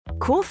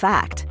Cool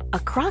fact, a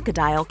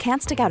crocodile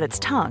can't stick out its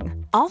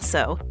tongue.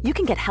 Also, you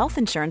can get health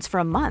insurance for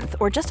a month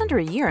or just under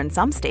a year in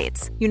some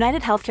states.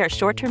 United Healthcare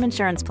short-term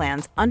insurance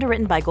plans,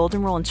 underwritten by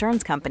Golden Rule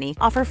Insurance Company,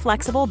 offer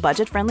flexible,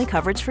 budget-friendly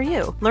coverage for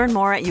you. Learn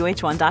more at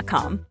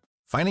uh1.com.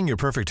 Finding your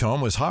perfect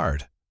home was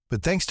hard,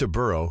 but thanks to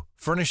Burrow,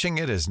 furnishing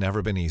it has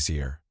never been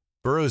easier.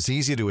 Burrow's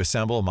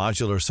easy-to-assemble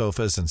modular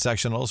sofas and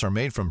sectionals are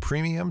made from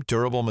premium,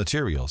 durable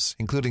materials,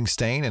 including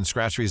stain and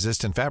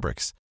scratch-resistant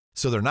fabrics.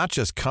 So they're not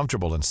just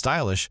comfortable and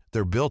stylish,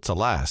 they're built to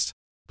last.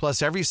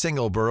 Plus, every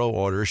single Burrow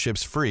order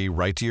ships free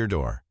right to your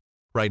door.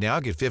 Right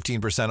now, get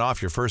 15%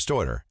 off your first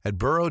order at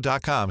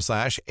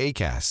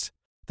burrow.com/ACAST.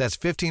 That's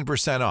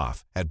 15%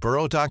 off at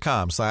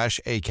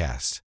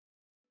burrow.com/ACAST.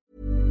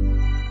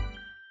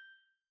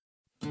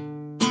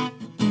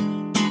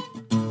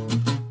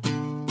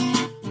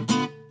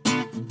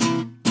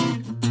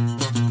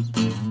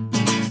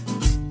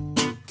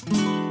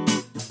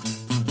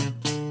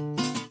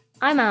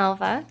 I'm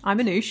Alva. I'm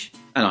Anoush.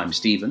 And I'm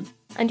Stephen.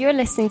 And you're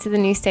listening to the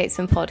New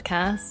Statesman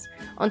podcast.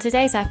 On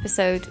today's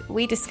episode,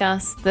 we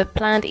discuss the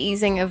planned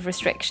easing of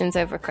restrictions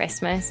over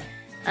Christmas,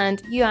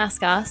 and you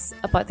ask us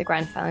about the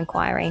Grenfell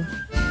inquiry.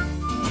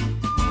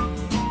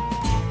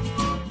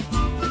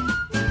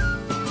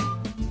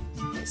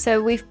 So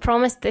we've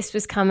promised this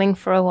was coming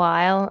for a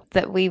while,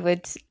 that we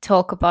would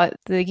talk about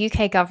the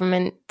UK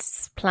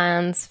government's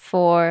plans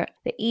for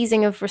the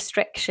easing of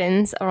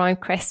restrictions around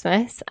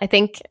Christmas. I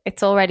think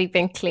it's already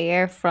been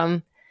clear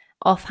from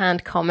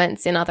offhand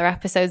comments in other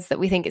episodes that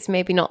we think it's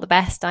maybe not the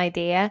best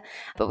idea,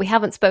 but we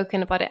haven't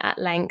spoken about it at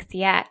length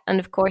yet. And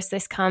of course,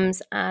 this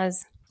comes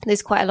as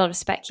there's quite a lot of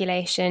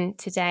speculation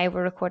today,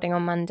 we're recording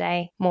on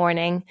Monday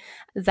morning,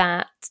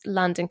 that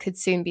London could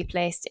soon be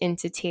placed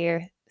into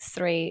Tier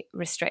 3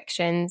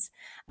 restrictions,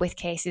 with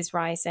cases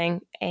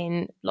rising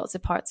in lots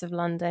of parts of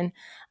London.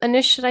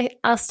 Anoush,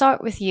 I'll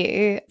start with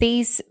you.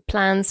 These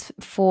plans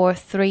for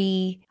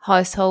 3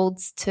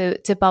 households to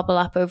bubble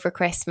up over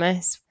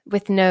Christmas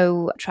with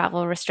no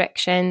travel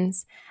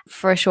restrictions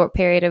for a short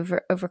period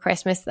over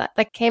Christmas,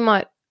 that came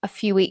out a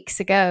few weeks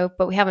ago,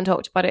 but we haven't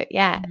talked about it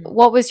yet.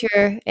 What was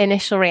your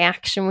initial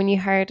reaction when you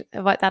heard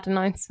about that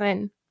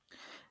announcement?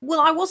 Well,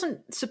 I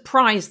wasn't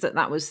surprised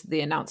that was the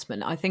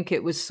announcement. I think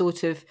it was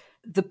sort of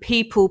the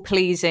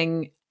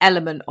people-pleasing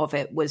element of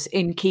it was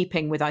in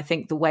keeping with, I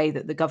think, the way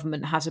that the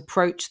government has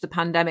approached the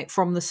pandemic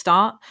from the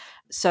start.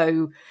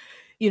 So,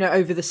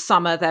 over the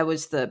summer, there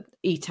was the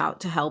Eat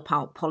Out to Help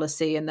Out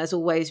policy, and there's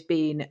always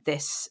been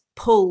this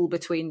pull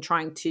between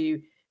trying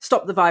to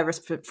stop the virus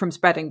from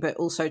spreading, but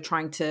also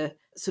trying to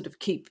sort of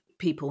keep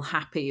people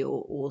happy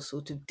or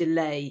sort of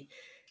delay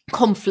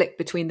conflict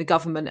between the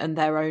government and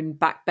their own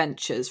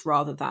backbenchers,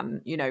 rather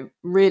than,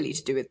 really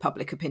to do with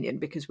public opinion,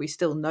 because we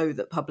still know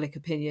that public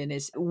opinion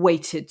is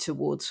weighted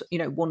towards,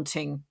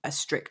 wanting a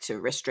stricter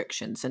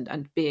restrictions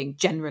and being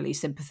generally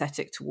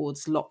sympathetic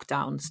towards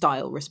lockdown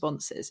style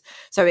responses.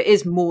 So it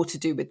is more to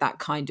do with that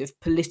kind of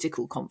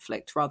political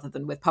conflict rather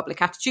than with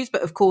public attitudes.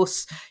 But of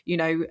course,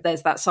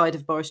 there's that side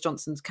of Boris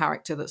Johnson's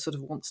character that sort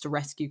of wants to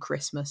rescue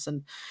Christmas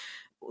and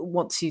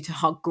wants you to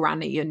hug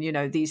Granny and,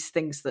 these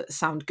things that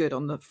sound good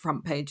on the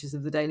front pages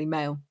of the Daily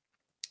Mail.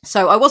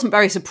 So I wasn't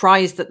very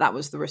surprised that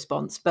was the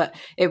response, but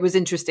it was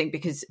interesting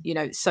because,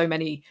 so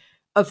many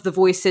of the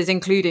voices,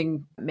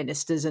 including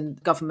ministers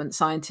and government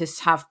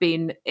scientists, have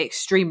been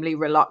extremely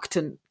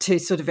reluctant to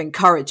sort of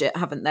encourage it,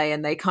 haven't they?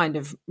 And they kind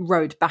of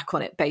rode back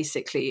on it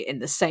basically in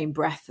the same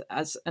breath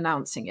as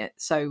announcing it.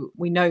 So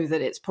we know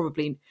that it's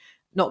probably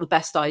not the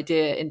best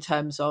idea in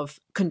terms of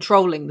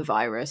controlling the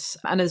virus.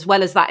 And as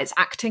well as that, it's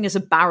acting as a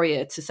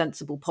barrier to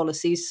sensible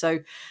policies. So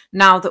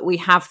now that we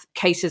have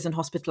cases and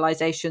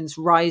hospitalizations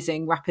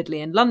rising rapidly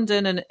in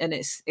London, and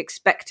it's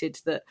expected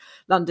that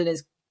London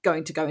is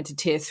going to go into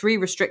Tier 3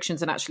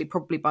 restrictions, and actually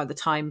probably by the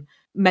time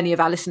many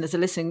of our listeners are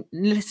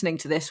listening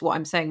to this, what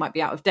I'm saying might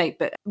be out of date.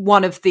 But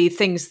one of the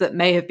things that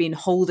may have been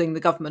holding the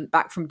government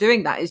back from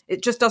doing that is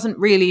it just doesn't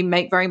really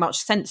make very much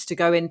sense to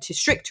go into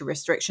stricter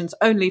restrictions,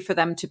 only for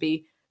them to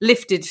be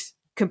lifted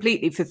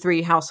completely for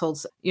 3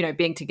 households,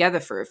 being together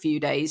for a few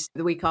days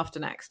the week after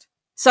next.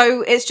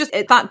 So it's just,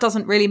 that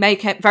doesn't really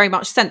make very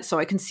much sense. So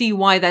I can see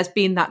why there's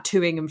been that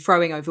toing and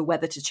froing over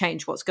whether to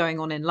change what's going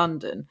on in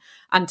London.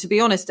 And to be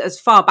honest, as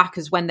far back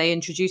as when they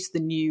introduced the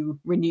new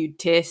renewed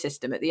tier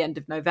system at the end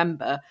of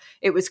November,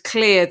 it was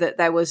clear that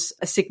there was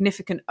a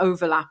significant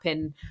overlap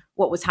in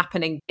what was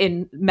happening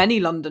in many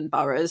London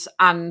boroughs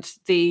and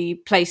the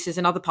places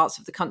in other parts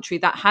of the country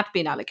that had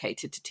been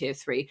allocated to Tier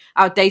 3.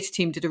 Our data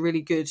team did a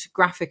really good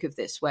graphic of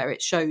this where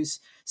it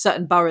shows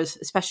certain boroughs,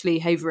 especially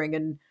Havering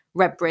and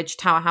Redbridge,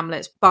 Tower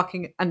Hamlets,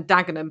 Barking and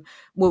Dagenham,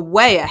 were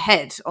way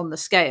ahead on the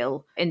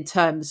scale in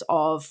terms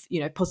of,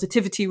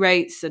 positivity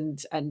rates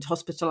and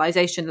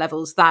hospitalisation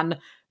levels than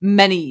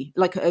many,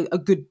 like a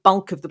good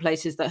bulk of the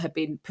places that have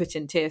been put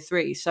in Tier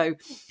 3. So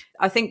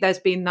I think there's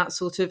been that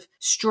sort of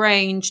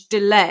strange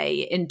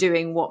delay in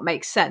doing what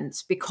makes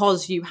sense,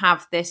 because you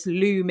have this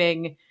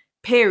looming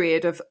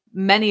period of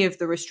many of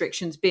the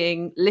restrictions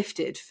being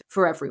lifted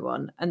for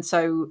everyone. And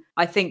so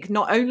I think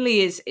not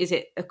only is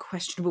it a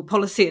questionable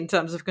policy in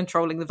terms of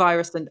controlling the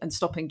virus and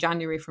stopping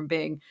January from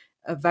being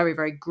a very,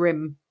 very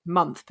grim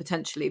month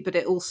potentially, but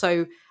it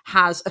also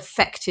has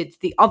affected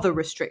the other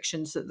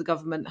restrictions that the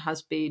government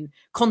has been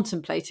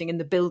contemplating in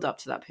the build up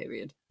to that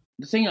period.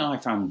 The thing I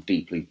found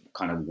deeply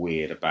kind of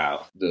weird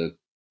about the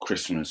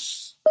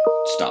Christmas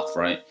stuff,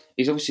 right,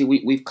 is obviously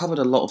we've covered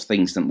a lot of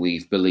things that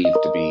we've believed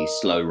to be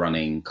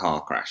slow-running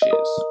car crashes.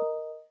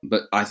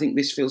 But I think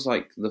this feels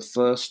like the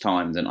first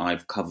time that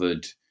I've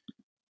covered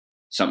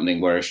something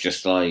where it's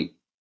just like,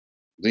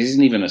 this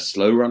isn't even a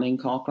slow-running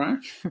car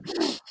crash.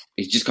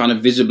 It's just kind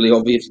of visibly,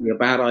 obviously a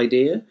bad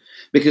idea.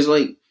 Because,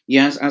 like,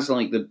 yeah, as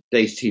like the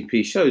Days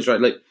TP shows,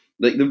 right, like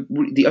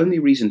the only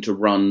reason to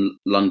run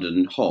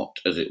London hot,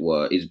 as it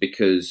were, is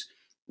because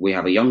we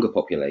have a younger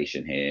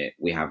population here,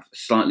 we have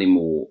slightly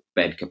more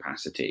bed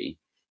capacity,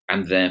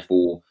 and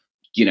therefore,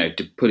 you know,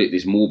 to put it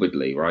this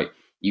morbidly, right,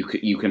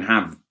 you can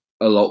have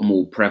a lot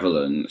more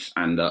prevalence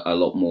and a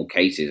lot more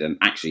cases, and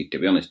actually, to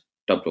be honest,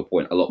 up to a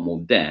point, a lot more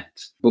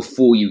deaths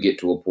before you get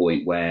to a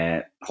point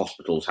where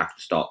hospitals have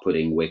to start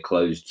putting "we're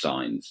closed"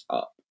 signs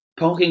up.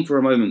 Parking for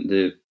a moment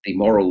the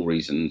moral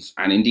reasons,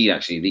 and indeed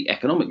actually the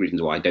economic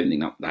reasons why I don't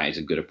think that is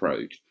a good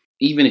approach,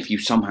 even if you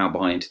somehow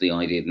buy into the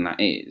idea that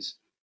is,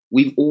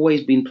 we've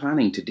always been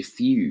planning to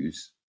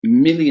diffuse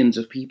millions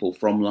of people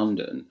from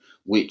London,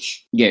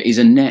 which is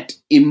a net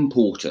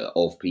importer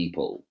of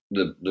people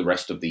the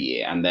rest of the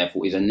year, and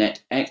therefore is a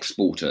net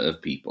exporter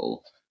of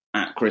people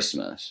at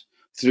Christmas.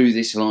 Through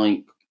this,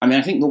 like, I mean,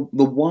 I think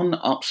the one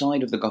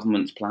upside of the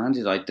government's plans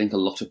is I think a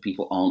lot of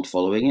people aren't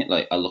following it.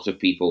 Like, a lot of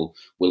people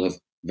will have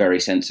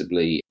very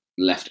sensibly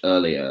left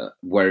earlier,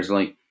 whereas,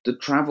 like, the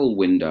travel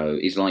window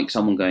is like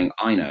someone going,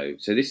 I know,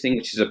 so this thing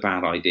which is a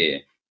bad idea,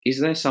 is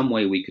there some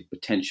way we could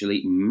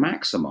potentially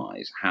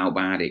maximise how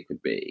bad it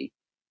could be?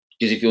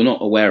 Because if you're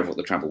not aware of what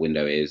the travel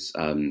window is,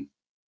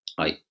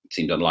 it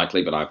seemed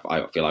unlikely, but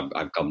I feel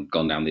I've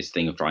gone down this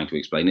thing of trying to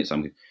explain it.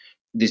 So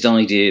this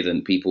idea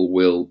that people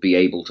will be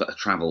able to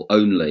travel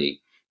only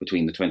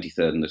between the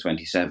 23rd and the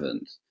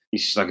 27th.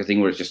 It's just like a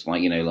thing where it's just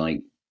like, you know,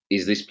 like,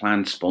 is this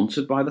plan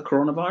sponsored by the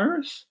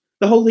coronavirus?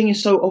 The whole thing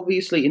is so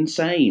obviously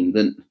insane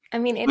that... I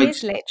mean, it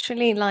is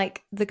literally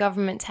like the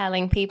government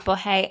telling people,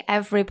 hey,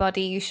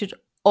 everybody, you should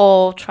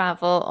all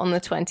travel on the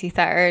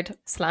 23rd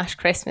 /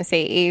 Christmas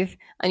Eve,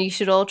 and you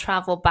should all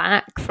travel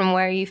back from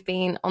where you've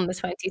been on the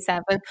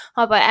 27th.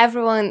 How about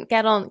everyone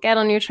get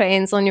on your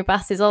trains, on your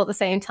buses all at the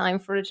same time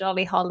for a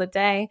jolly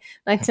holiday?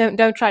 Like,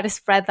 don't try to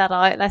spread that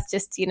out. Let's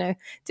just, you know,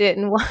 do it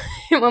in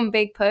one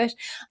big push.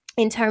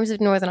 In terms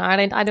of Northern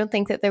Ireland, I don't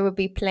think that there would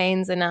be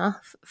planes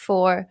enough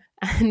for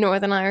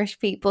Northern Irish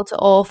people to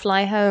all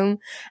fly home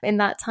in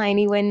that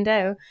tiny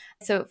window.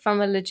 So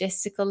from a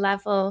logistical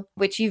level,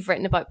 which you've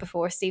written about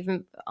before,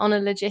 Stephen, on a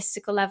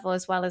logistical level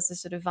as well as a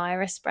sort of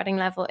virus spreading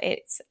level,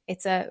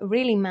 it's a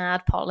really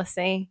mad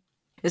policy.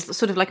 It's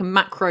sort of like a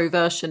macro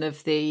version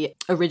of the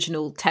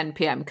original 10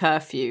 p.m.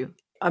 curfew.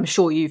 I'm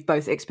sure you've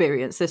both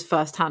experienced this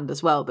firsthand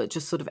as well, but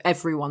just sort of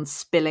everyone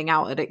spilling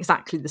out at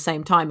exactly the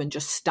same time and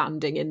just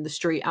standing in the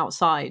street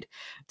outside,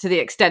 to the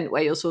extent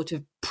where you're sort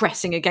of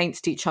pressing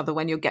against each other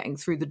when you're getting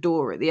through the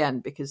door at the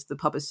end because the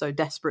pub is so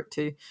desperate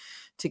to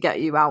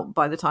get you out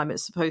by the time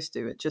it's supposed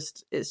to.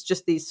 It's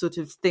just these sort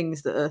of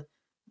things that are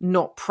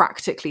not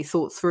practically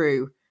thought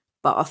through,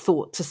 but are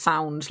thought to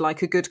sound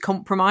like a good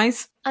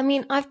compromise. I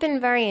mean, I've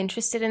been very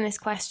interested in this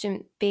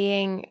question,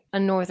 being a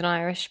Northern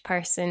Irish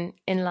person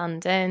in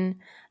London,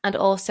 and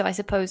also, I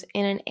suppose,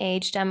 in an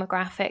age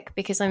demographic,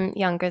 because I'm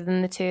younger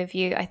than the two of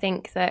you. I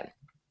think that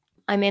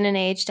I'm in an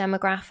age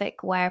demographic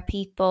where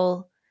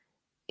people,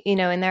 you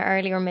know, in their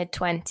early or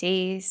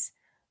mid-20s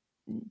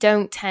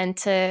don't tend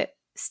to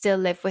still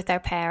live with their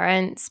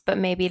parents, but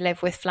maybe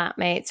live with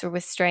flatmates or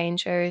with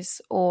strangers,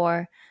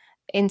 or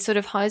in sort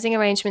of housing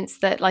arrangements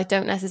that like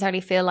don't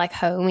necessarily feel like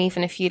home,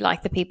 even if you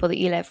like the people that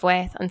you live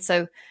with. And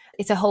so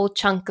it's a whole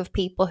chunk of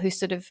people who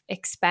sort of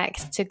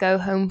expect to go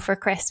home for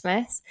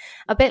Christmas,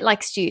 a bit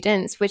like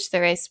students, which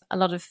there is a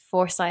lot of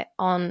foresight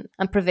on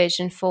and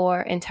provision for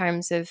in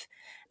terms of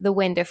the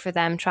window for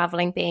them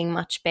traveling being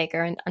much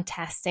bigger and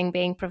testing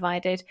being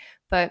provided.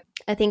 But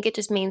I think it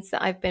just means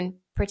that I've been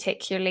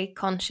particularly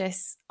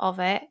conscious of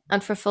it.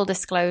 And for full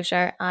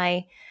disclosure,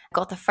 I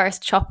got the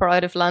first chopper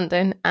out of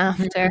London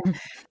after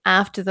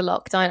the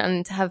lockdown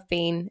and have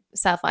been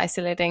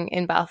self-isolating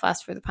in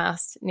Belfast for the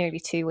past nearly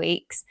 2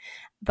 weeks.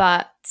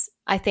 But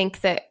I think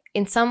that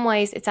in some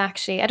ways it's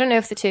actually, I don't know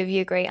if the two of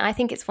you agree, I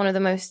think it's one of the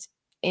most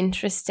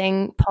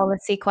interesting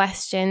policy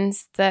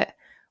questions that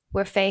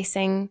we're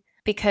facing,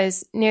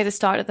 because near the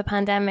start of the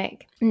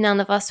pandemic,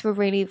 none of us were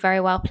really very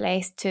well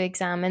placed to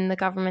examine the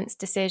government's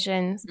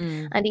decisions.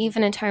 And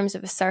even in terms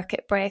of a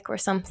circuit break or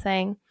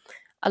something,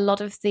 a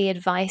lot of the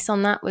advice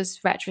on that was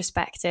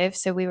retrospective.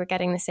 So we were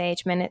getting the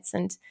Sage Minutes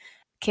and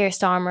Keir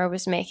Starmer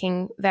was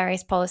making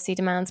various policy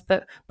demands,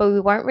 but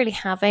we weren't really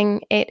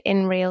having it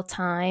in real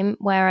time.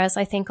 Whereas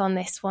I think on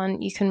this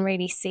one, you can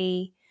really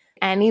see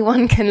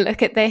anyone can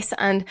look at this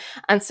and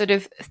sort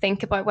of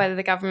think about whether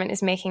the government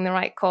is making the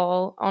right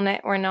call on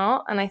it or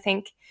not. And I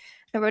think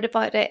I wrote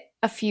about it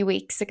a few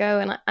weeks ago,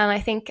 and I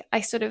think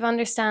I sort of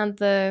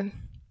understand I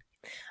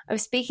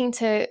was speaking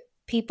to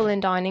people in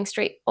Downing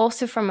Street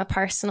also from a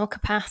personal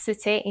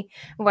capacity,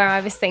 where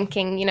I was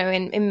thinking, you know,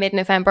 in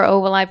mid-November,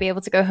 oh, will I be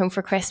able to go home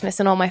for Christmas?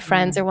 And all my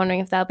friends are wondering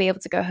if they'll be able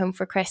to go home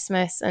for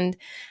Christmas. And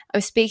I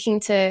was speaking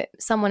to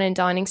someone in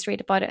Downing Street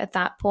about it at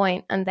that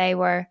point, and they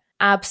were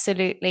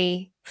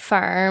absolutely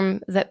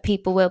firm that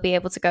people will be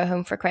able to go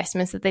home for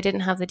Christmas, that they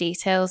didn't have the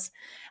details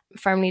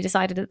firmly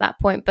decided at that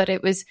point, but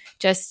it was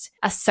just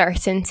a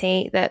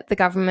certainty that the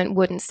government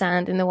wouldn't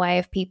stand in the way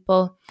of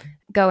people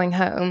going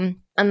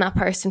home. And that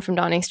person from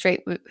Downing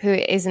Street, who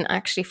isn't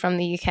actually from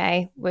the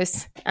UK,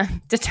 was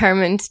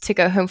determined to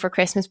go home for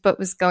Christmas, but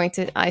was going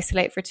to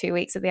isolate for 2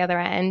 weeks at the other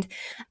end.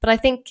 But I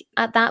think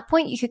at that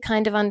point, you could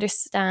kind of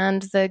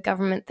understand the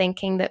government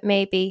thinking that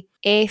maybe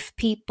if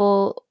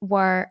people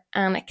were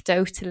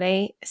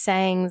anecdotally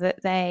saying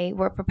that they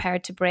were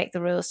prepared to break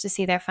the rules to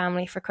see their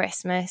family for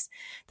Christmas,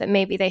 that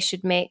maybe they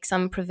should make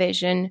some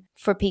provision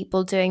for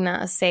people doing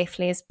that as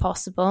safely as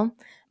possible.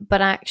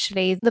 But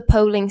actually, the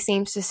polling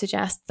seems to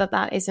suggest that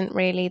that isn't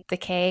really the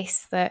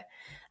case, that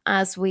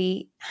as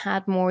we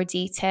had more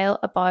detail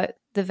about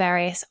the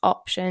various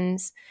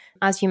options,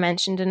 as you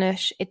mentioned,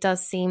 Anush, it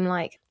does seem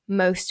like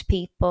most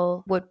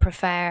people would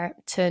prefer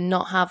to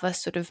not have a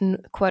sort of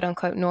quote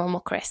unquote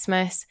normal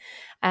Christmas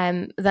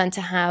than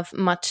to have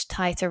much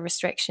tighter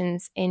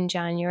restrictions in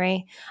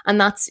January. And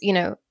that's, you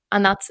know,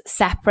 and that's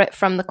separate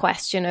from the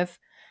question of,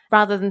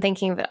 rather than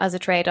thinking of it as a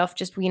trade-off,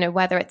 just, you know,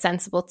 whether it's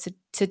sensible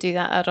to do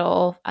that at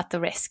all at the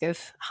risk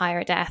of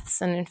higher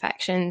deaths and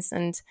infections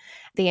and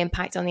the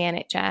impact on the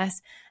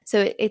NHS.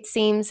 So it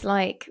seems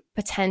like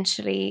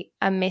potentially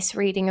a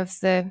misreading of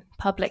the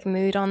public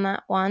mood on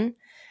that one.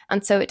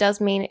 And so it does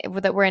mean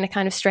that we're in a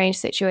kind of strange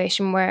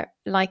situation where,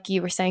 like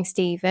you were saying,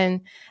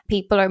 Stephen,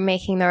 people are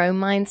making their own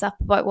minds up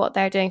about what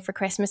they're doing for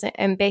Christmas.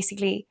 And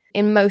basically,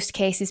 in most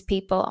cases,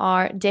 people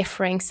are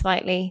differing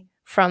slightly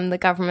from the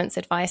government's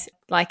advice,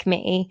 like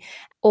me,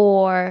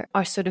 or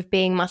are sort of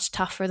being much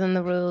tougher than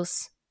the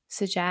rules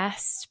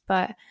suggest.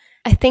 But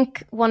I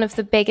think one of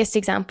the biggest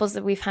examples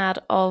that we've had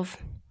of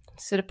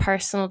sort of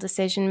personal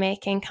decision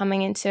making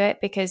coming into it,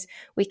 because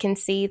we can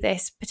see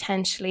this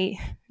potentially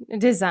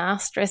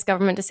disastrous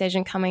government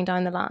decision coming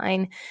down the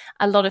line.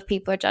 A lot of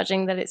people are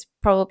judging that it's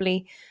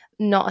probably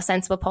not a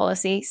sensible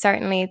policy.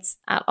 Certainly it's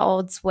at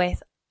odds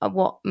with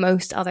what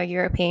most other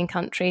European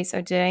countries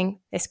are doing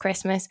this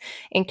Christmas,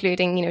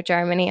 including, you know,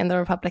 Germany and the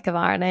Republic of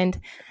Ireland.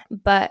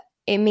 But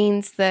it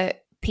means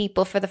that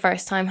people for the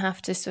first time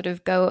have to sort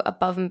of go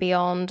above and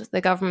beyond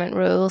the government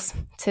rules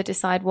to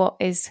decide what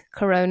is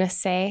corona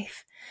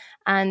safe.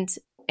 And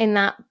in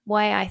that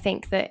way, I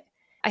think that,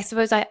 I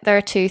suppose there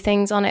are two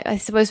things on it. I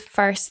suppose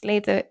firstly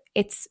that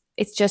it's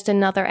just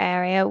another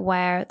area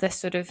where the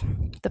sort of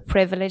the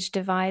privilege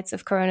divides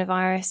of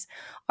coronavirus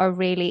are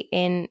really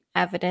in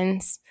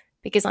evidence,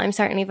 because I'm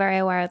certainly very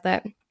aware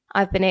that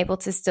I've been able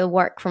to still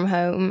work from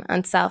home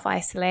and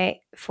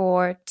self-isolate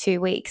for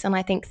 2 weeks. And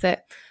I think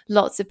that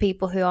lots of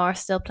people who are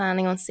still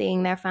planning on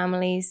seeing their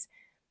families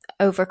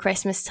over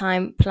Christmas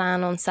time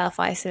plan on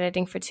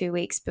self-isolating for 2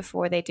 weeks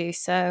before they do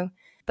so.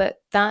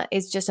 But that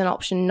is just an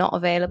option not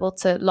available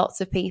to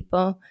lots of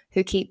people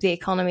who keep the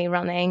economy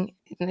running,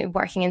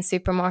 working in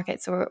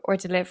supermarkets or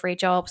delivery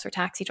jobs or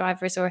taxi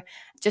drivers, or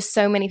just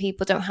so many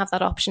people don't have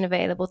that option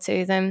available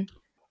to them.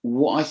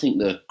 What I think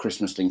the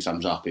Christmas thing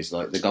sums up is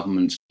like the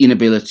government's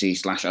inability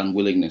 /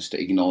 unwillingness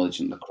to acknowledge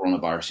that the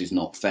coronavirus is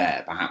not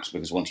fair, perhaps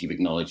because once you've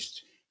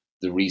acknowledged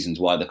the reasons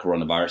why the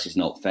coronavirus is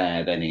not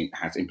fair, then it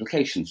has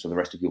implications for the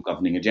rest of your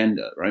governing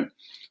agenda, right?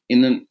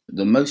 In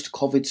the most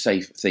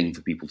COVID-safe thing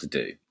for people to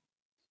do,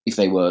 if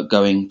they were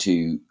going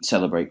to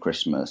celebrate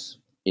Christmas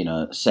in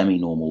a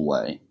semi-normal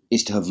way,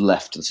 is to have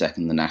left the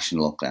second the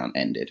national lockdown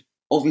ended.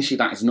 Obviously,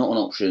 that is not an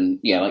option.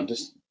 Yeah, like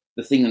just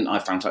the thing that I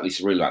found slightly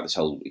surreal about this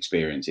whole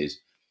experience is,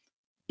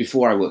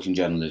 before I worked in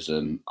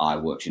journalism, I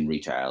worked in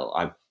retail.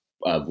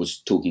 I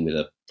was talking with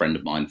a friend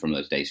of mine from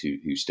those days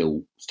who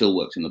still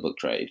works in the book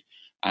trade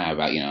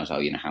about, I was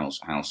like,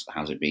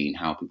 how's it been?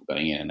 How are people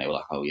going in? And they were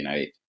like,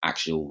 it's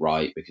actually all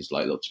right, because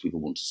like lots of people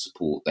want to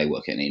support. They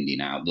work in India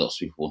now. Lots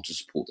of people want to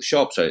support the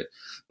shop. So,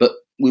 but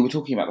we were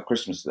talking about the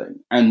Christmas thing,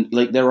 and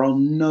like there are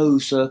no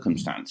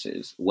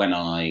circumstances when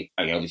I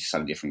obviously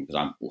sound different because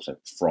I'm also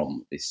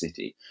from this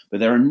city, but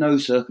there are no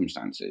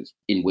circumstances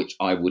in which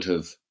I would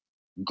have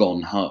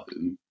gone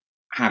home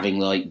having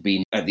like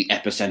been at the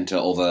epicenter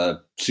of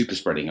a super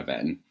spreading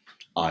event,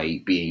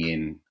 i.e. being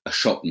in a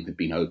shop that had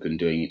been open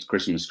doing its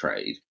Christmas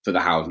trade for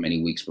the however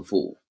many weeks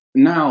before.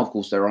 Now, of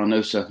course, there are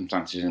no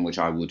circumstances in which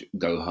I would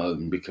go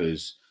home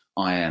because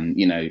I am,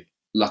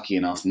 lucky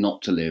enough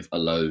not to live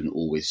alone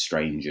or with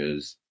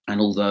strangers. And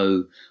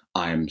although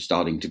I am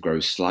starting to grow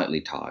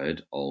slightly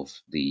tired of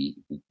the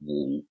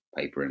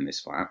wallpaper in this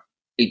flat,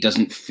 it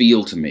doesn't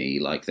feel to me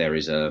like there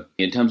is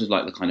in terms of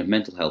like the kind of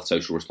mental health,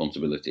 social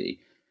responsibility.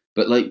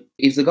 But like,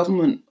 if the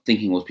government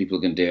thinking was people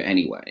are going to do it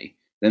anyway,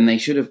 then they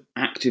should have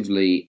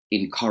actively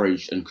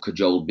encouraged and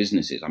cajoled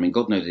businesses. I mean,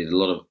 God knows they did a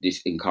lot of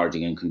this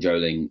encouraging and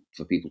cajoling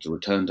for people to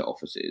return to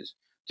offices,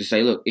 to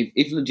say, look,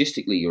 if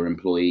logistically your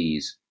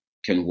employees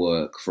can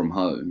work from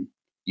home,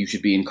 you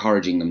should be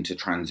encouraging them to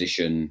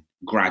transition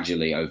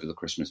gradually over the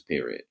Christmas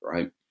period,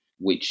 right?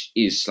 Which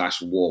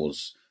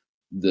was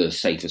the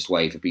safest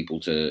way for people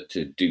to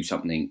do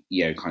something,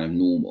 kind of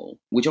normal,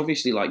 which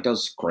obviously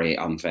does create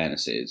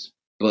unfairnesses.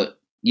 But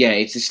yeah,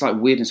 it's this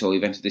weirdness where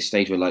we've entered this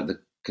stage where the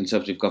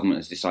Conservative government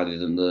has decided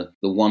that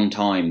the one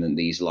time that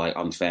these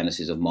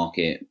unfairnesses of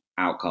market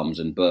outcomes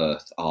and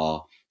birth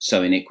are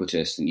so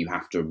iniquitous and you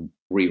have to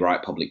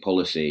rewrite public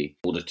policy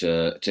in order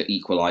to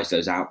equalise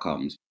those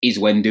outcomes is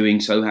when doing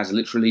so has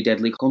literally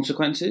deadly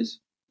consequences.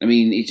 I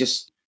mean,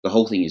 the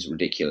whole thing is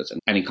ridiculous.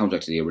 And it comes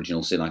back to the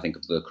original sin, I think,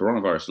 of the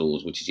coronavirus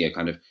laws, which is,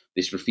 kind of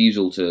this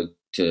refusal to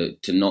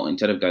not,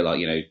 instead of go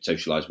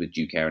socialise with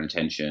due care and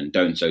attention,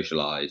 don't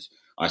socialise.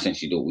 I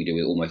essentially do what we do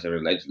with almost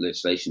every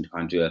legislation to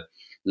kind of do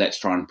let's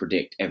try and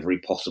predict every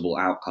possible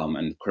outcome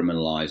and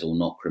criminalise or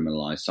not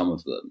criminalise some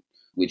of them,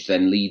 which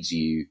then leads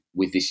you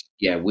with this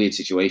weird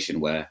situation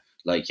where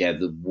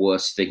the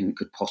worst thing that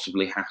could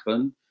possibly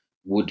happen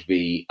would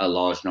be a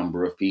large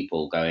number of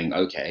people going,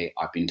 okay,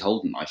 I've been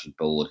told that I should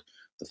board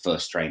the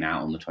first train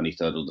out on the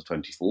 23rd or the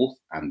 24th,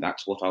 and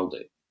that's what I'll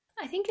do.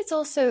 I think it's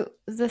also,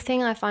 the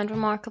thing I find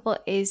remarkable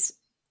is,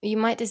 you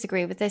might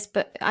disagree with this,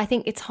 but I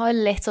think it's how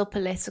little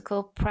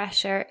political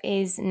pressure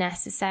is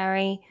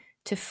necessary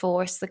to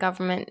force the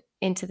government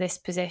into this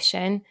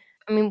position.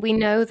 I mean, we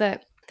know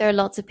that there are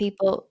lots of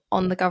people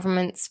on the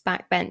government's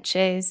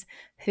backbenches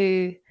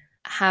who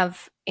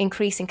have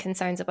increasing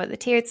concerns about the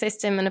tiered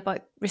system and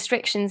about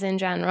restrictions in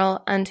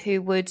general, and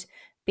who would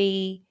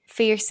be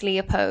fiercely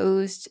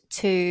opposed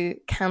to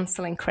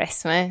cancelling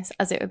Christmas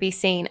as it would be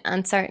seen.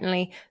 And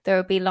certainly there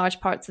would be large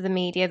parts of the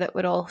media that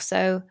would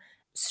also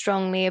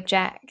strongly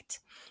object.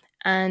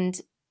 And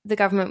the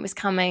government was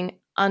coming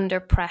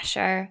under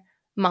pressure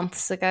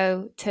months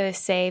ago to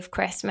save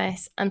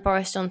Christmas, and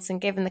Boris Johnson,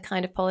 given the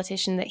kind of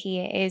politician that he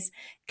is,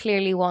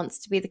 clearly wants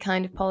to be the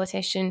kind of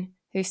politician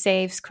who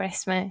saves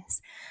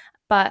Christmas.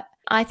 But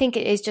I think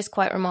it is just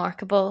quite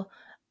remarkable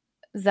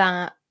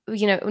that,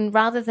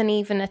 rather than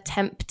even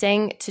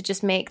attempting to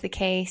just make the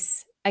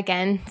case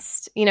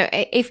against,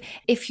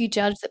 if you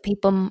judge that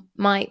people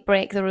might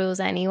break the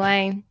rules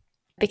anyway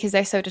because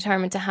they're so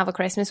determined to have a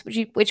Christmas,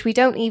 which we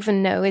don't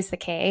even know is the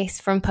case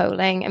from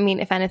polling. I mean,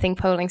 if anything,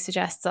 polling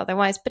suggests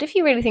otherwise. But if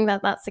you really think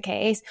that that's the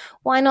case,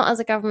 why not, as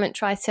a government,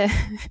 try to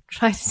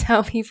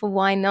tell people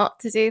why not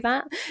to do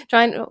that?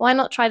 Why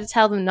not try to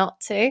tell them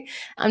not to,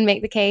 and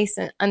make the case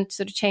and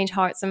sort of change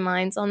hearts and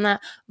minds on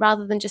that,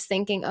 rather than just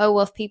thinking, oh,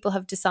 well, if people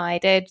have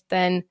decided,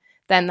 then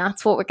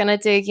that's what we're going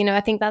to do.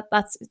 I think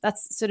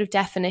that's sort of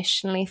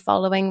definitionally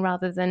following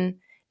rather than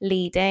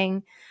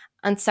leading.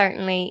 And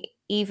certainly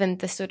even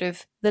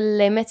the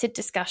limited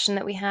discussion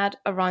that we had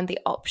around the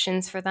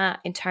options for that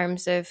in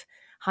terms of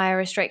higher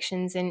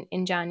restrictions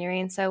in January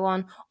and so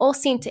on, all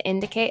seemed to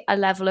indicate a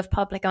level of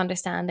public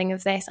understanding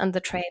of this and the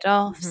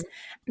trade-offs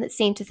that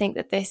seemed to think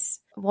that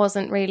this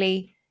wasn't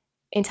really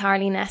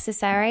entirely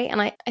necessary.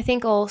 And I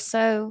think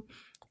also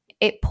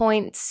it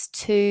points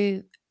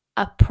to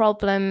a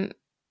problem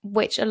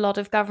which a lot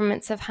of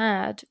governments have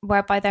had,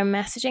 whereby their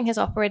messaging has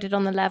operated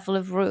on the level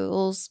of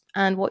rules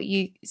and what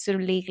you sort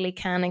of legally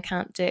can and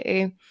can't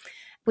do,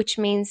 which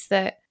means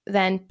that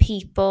then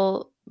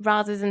people,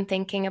 rather than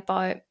thinking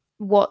about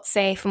what's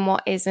safe and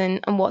what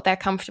isn't and what they're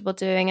comfortable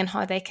doing and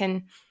how they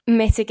can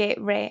mitigate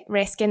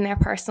risk in their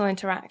personal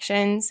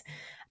interactions,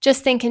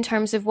 just think in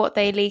terms of what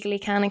they legally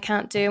can and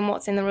can't do and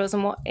what's in the rules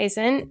and what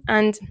isn't.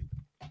 And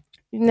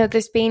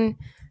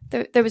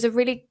there was a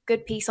really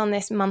good piece on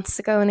this months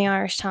ago in the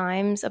Irish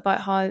Times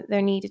about how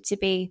there needed to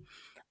be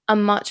a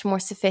much more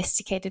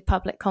sophisticated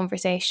public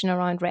conversation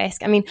around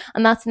risk. I mean,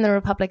 and that's in the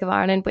Republic of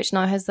Ireland, which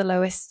now has the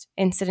lowest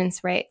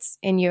incidence rates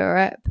in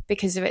Europe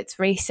because of its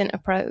recent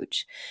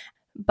approach.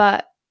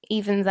 But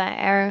even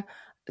there,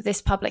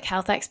 this public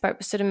health expert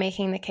was sort of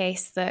making the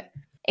case that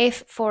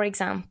if, for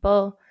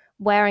example,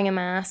 wearing a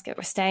mask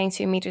or staying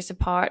 2 meters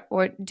apart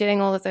or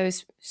doing all of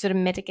those sort of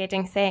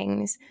mitigating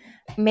things,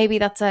 maybe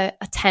that's a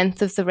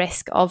tenth of the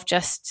risk of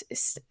just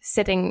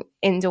sitting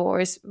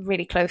indoors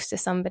really close to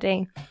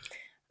somebody.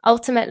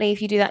 Ultimately, if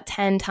you do that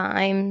 10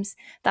 times,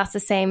 that's the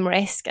same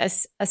risk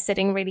as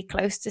sitting really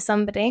close to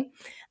somebody.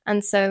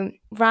 And so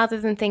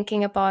rather than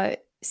thinking about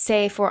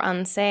safe or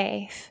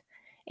unsafe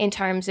in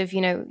terms of,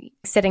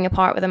 sitting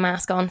apart with a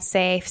mask on,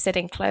 safe,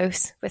 sitting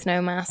close with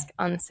no mask,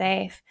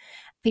 unsafe,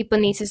 people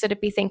need to sort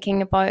of be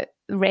thinking about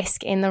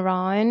risk in the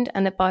round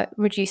and about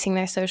reducing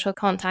their social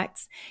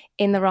contacts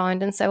in the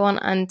round and so on.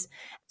 And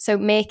so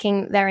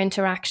making their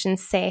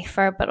interactions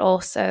safer, but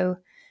also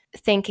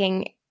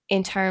thinking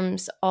in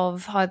terms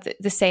of how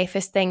the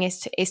safest thing is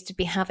to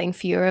be having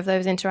fewer of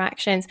those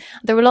interactions.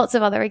 There were lots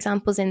of other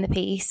examples in the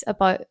piece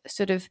about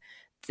sort of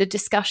the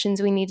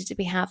discussions we needed to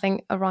be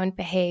having around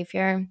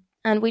behaviour,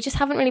 and we just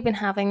haven't really been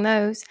having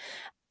those.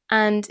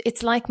 And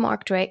it's like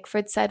Mark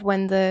Drakeford said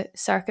when the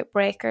circuit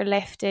breaker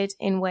lifted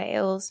in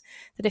Wales,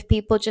 that if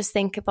people just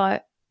think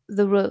about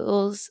the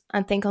rules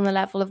and think on the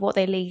level of what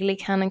they legally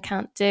can and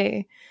can't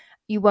do,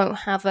 you won't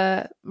have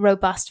a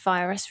robust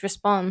virus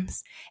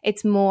response.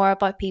 It's more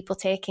about people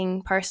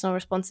taking personal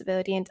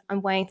responsibility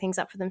and weighing things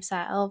up for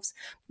themselves.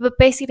 But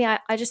basically,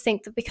 I just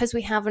think that because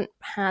we haven't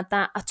had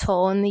that at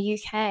all in the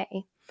UK,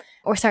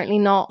 or certainly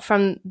not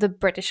from the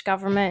British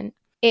government,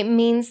 it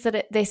means that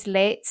at this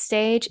late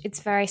stage,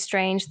 it's very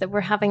strange that we're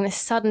having this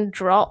sudden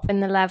drop in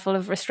the level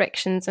of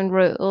restrictions and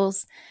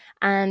rules,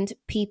 and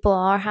people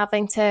are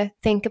having to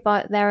think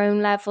about their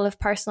own level of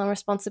personal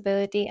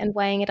responsibility and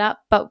weighing it up.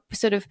 But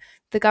sort of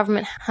the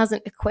government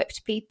hasn't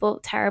equipped people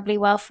terribly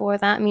well for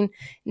that. I mean,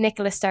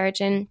 Nicola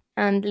Sturgeon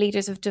and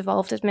leaders of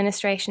devolved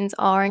administrations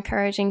are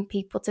encouraging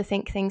people to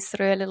think things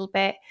through a little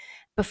bit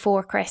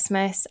before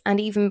Christmas, and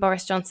even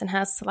Boris Johnson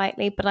has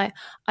slightly, but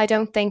I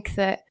don't think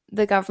that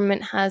the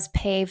government has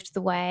paved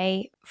the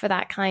way for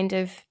that kind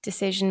of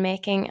decision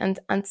making, and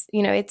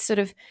you know, it's sort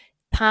of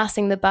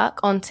passing the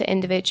buck onto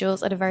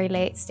individuals at a very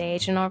late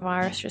stage in our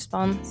virus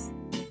response.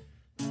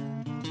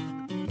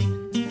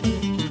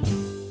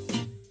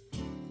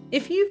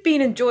 If you've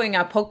been enjoying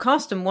our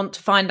podcast and want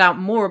to find out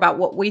more about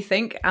what we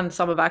think, and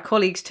some of our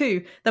colleagues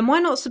too, then why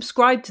not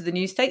subscribe to The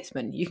New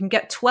Statesman? You can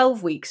get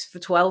 12 weeks for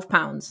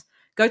 £12.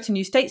 Go to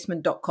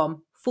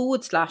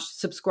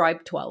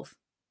newstatesman.com/subscribe12.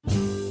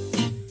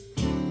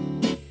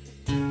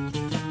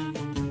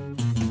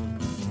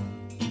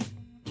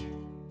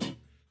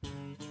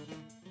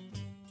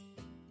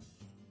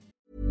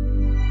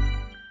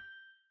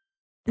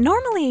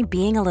 Normally,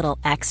 being a little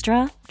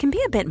extra can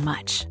be a bit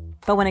much,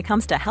 but when it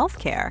comes to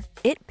healthcare,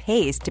 it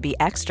pays to be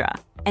extra.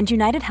 And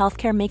United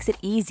Healthcare makes it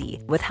easy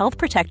with Health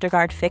Protector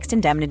Guard fixed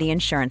indemnity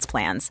insurance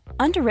plans.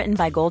 Underwritten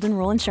by Golden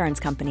Rule Insurance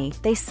Company,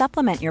 they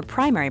supplement your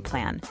primary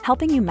plan,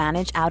 helping you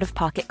manage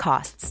out-of-pocket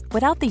costs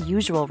without the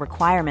usual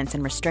requirements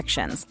and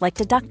restrictions like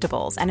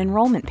deductibles and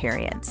enrollment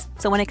periods.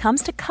 So when it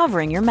comes to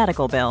covering your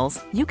medical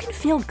bills, you can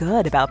feel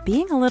good about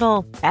being a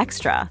little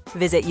extra.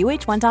 Visit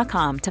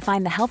uh1.com to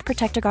find the Health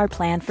Protector Guard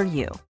plan for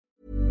you.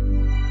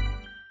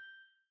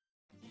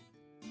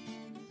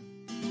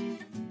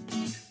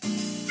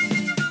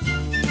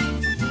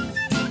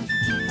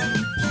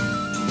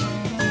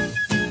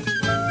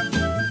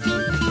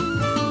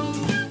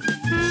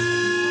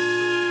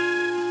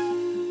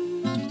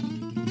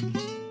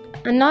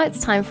 And now it's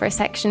time for a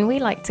section we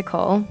like to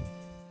call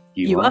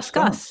You Ask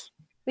Us.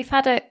 We've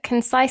had a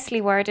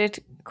concisely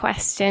worded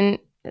question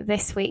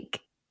this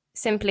week,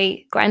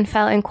 simply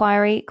Grenfell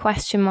inquiry ?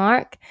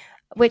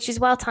 Which is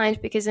well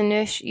timed because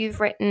Anoosh, you've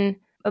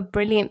written a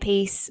brilliant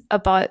piece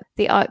about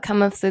the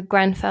outcome of the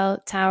Grenfell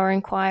Tower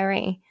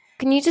inquiry.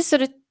 Can you just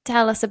sort of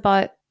tell us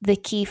about the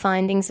key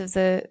findings of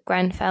the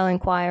Grenfell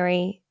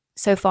inquiry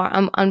so far,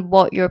 and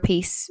what your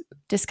piece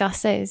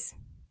discusses?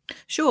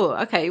 Sure.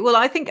 Okay. Well,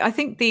 I think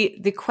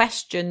the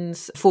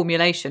questions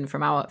formulation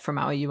from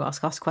our You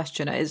Ask Us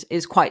questionnaire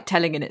is quite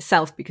telling in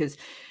itself, because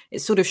it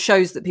sort of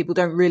shows that people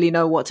don't really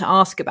know what to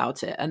ask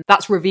about it, and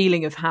that's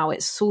revealing of how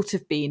it's sort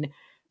of been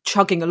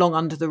chugging along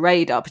under the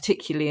radar,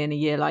 particularly in a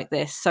year like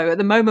this. So at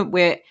the moment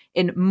we're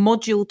in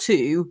module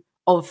 2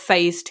 of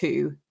phase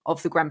 2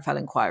 of the Grenfell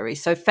inquiry.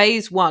 So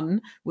phase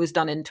 1 was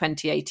done in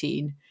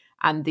 2018.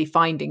 And the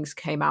findings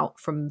came out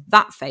from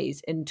that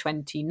phase in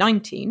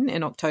 2019,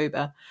 in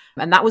October.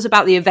 And that was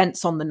about the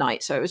events on the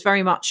night. So it was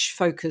very much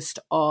focused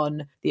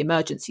on the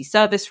emergency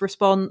service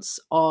response,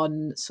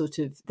 on sort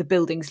of the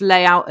building's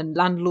layout and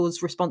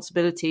landlords'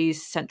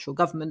 responsibilities, central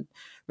government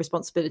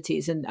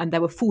responsibilities. And there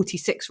were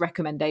 46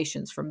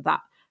 recommendations from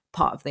that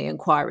part of the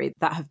inquiry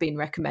that have been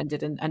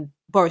recommended. And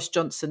Boris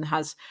Johnson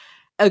has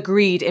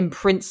agreed in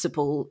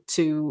principle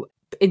to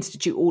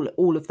institute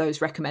all of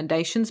those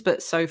recommendations,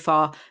 but so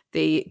far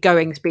the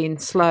going's been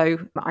slow.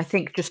 I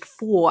think just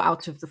 4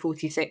 out of the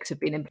 46 have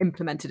been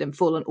implemented in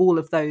full, and all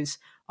of those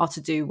are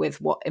to do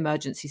with what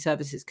emergency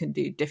services can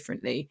do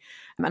differently.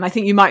 And I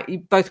think you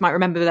both might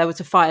remember there was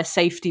a fire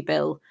safety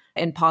bill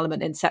in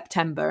Parliament in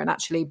September, and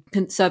actually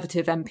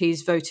Conservative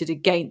MPs voted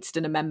against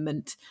an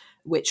amendment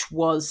which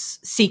was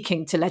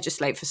seeking to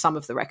legislate for some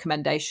of the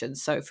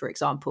recommendations. So, for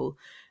example,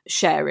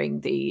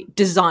 sharing the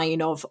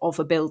design of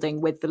a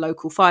building with the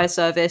local fire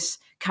service,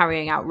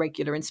 carrying out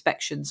regular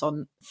inspections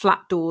on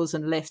flat doors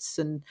and lifts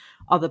and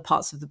other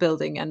parts of the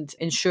building, and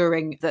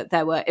ensuring that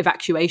there were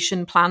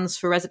evacuation plans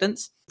for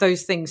residents.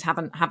 Those things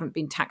haven't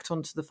been tacked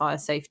onto the fire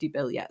safety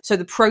bill yet. So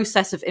the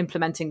process of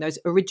implementing those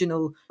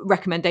original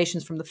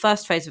recommendations from the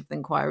first phase of the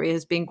inquiry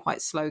has been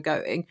quite slow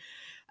going.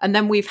 And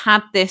then we've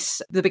had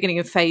the beginning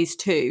of phase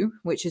 2,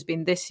 which has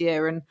been this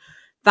year, and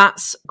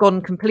that's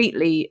gone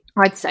completely,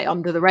 I'd say,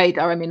 under the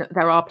radar. I mean,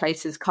 there are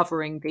places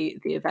covering the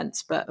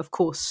events, but of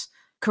course,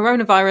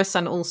 coronavirus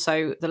and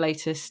also the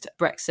latest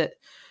Brexit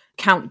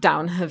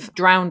countdown have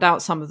drowned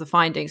out some of the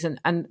findings.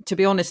 And to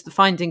be honest, the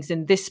findings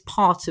in this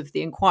part of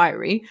the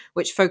inquiry,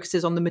 which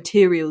focuses on the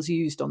materials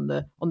used on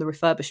the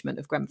refurbishment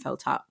of Grenfell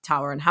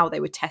Tower and how they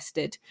were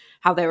tested,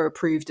 how they were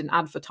approved and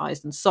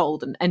advertised and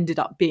sold and ended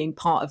up being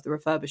part of the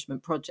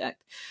refurbishment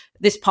project,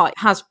 this part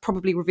has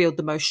probably revealed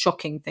the most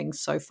shocking things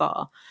so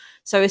far.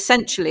 So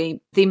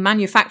essentially, the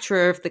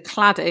manufacturer of the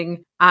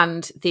cladding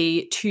and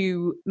the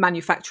two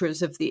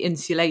manufacturers of the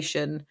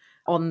insulation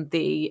on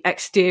the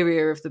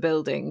exterior of the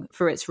building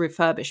for its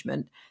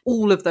refurbishment,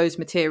 all of those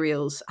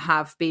materials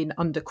have been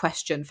under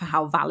question for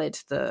how valid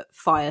the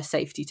fire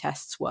safety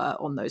tests were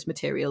on those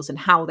materials and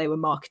how they were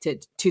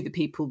marketed to the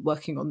people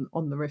working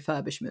on the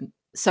refurbishment.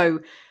 So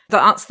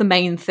that's the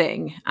main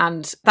thing.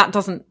 And that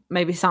doesn't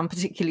maybe sound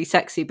particularly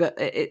sexy, but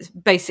it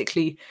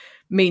basically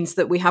means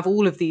that we have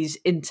all of these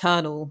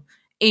internal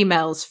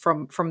emails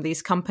from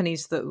these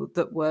companies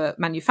that were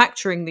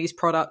manufacturing these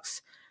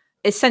products,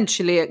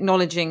 essentially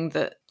acknowledging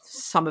that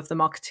some of the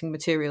marketing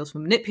materials were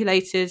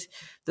manipulated.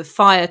 The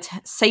fire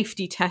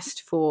safety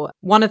test for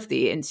one of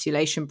the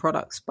insulation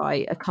products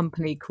by a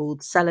company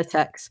called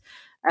Celotex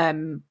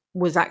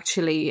was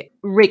actually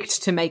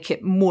rigged to make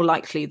it more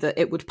likely that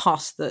it would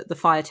pass the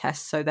fire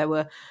test. So there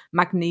were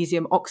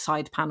magnesium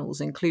oxide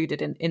panels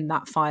included in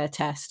that fire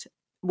test,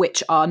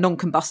 which are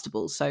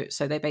non-combustible. So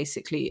they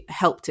basically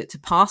helped it to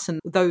pass.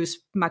 And those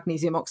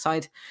magnesium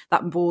oxide,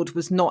 that board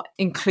was not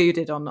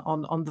included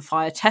on the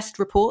fire test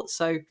report.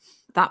 So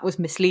that was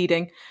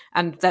misleading.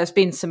 And there's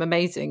been some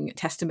amazing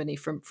testimony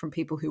from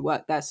people who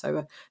worked there.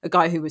 So a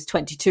guy who was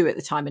 22 at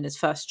the time in his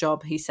first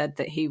job, he said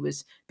that he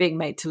was being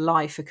made to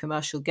lie for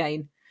commercial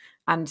gain.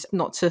 And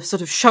not to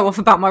sort of show off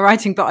about my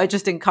writing, but I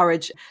just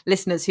encourage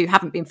listeners who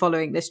haven't been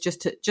following this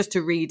just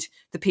to read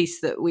the piece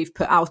that we've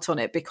put out on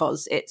it,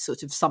 because it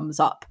sort of sums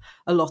up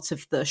a lot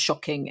of the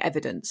shocking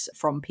evidence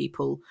from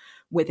people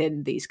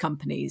within these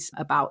companies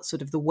about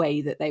sort of the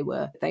way that they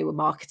were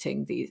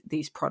marketing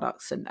these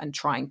products and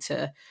trying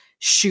to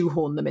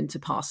shoehorn them into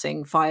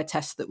passing fire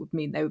tests that would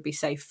mean they would be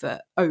safe for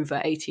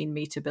over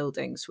 18-meter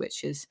buildings,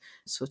 which is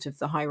sort of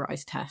the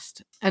high-rise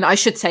test. And I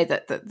should say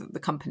that the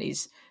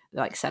companies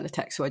like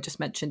Celotex, who I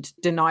just mentioned,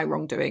 deny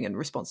wrongdoing and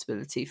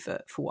responsibility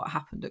for what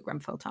happened at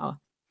Grenfell Tower.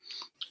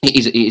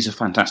 It is a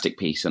fantastic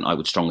piece, and I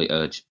would strongly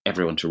urge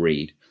everyone to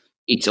read.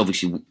 It's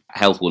obviously,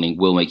 health warning,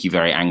 will make you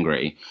very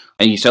angry.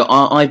 And so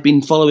I've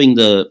been following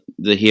the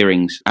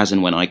hearings as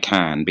and when I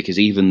can, because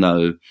even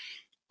though,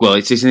 well,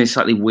 it's in this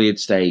slightly weird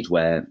stage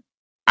where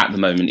at the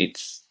moment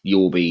it's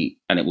your beat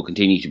and it will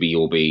continue to be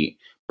your beat,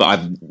 but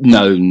I've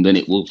known that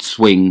it will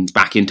swing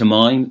back into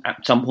mine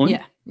at some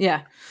point.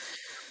 Yeah.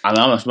 And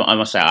I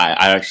must say,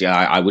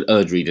 I would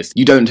urge readers,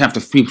 you don't have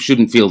to, people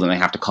shouldn't feel that they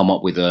have to come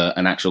up with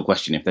an actual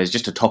question. If there's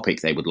just a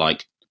topic they would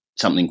like,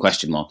 something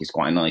question mark is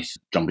quite a nice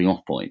jumping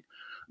off point.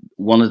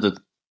 One of the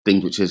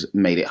things which has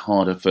made it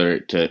harder for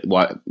it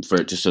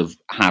to sort of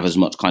have as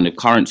much kind of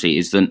currency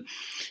is that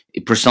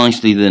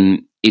precisely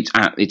then it's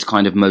at its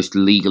kind of most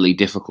legally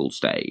difficult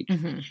stage.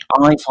 Mm-hmm.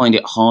 I find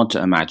it hard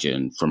to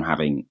imagine, from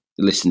having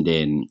listened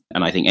in,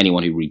 and I think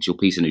anyone who reads your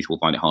piece in it will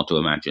find it hard to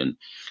imagine,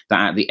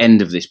 that at the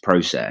end of this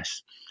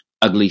process,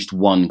 at least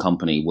one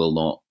company will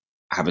not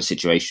have a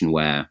situation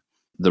where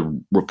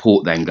the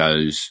report then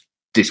goes,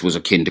 this was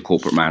akin to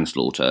corporate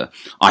manslaughter.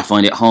 I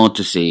find it hard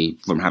to see,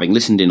 from having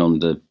listened in on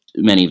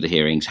many of the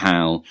hearings,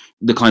 how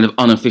the kind of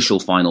unofficial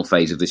final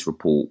phase of this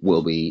report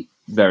will be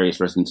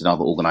various residents and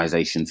other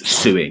organisations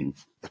suing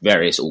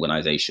various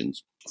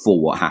organisations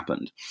for what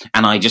happened.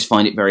 And I just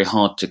find it very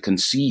hard to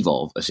conceive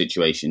of a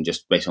situation,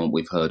 just based on what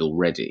we've heard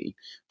already,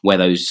 where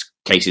those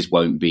cases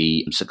won't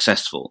be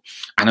successful.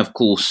 And of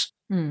course,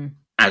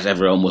 as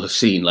everyone will have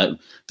seen, like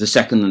the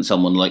second that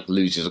someone like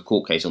loses a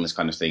court case on this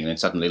kind of thing, and then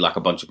suddenly like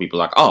a bunch of people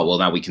are like, oh, well,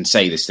 now we can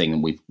say this thing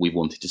and we've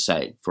wanted to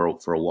say for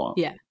a while.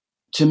 Yeah.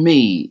 To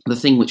me, the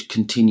thing which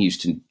continues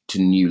to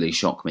newly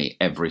shock me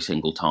every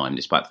single time,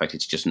 despite the fact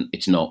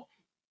it's not,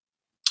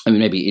 I mean,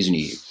 maybe it is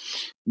new,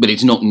 but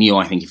it's not new,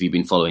 I think, if you've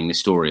been following this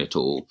story at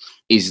all,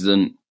 is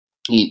that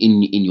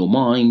in your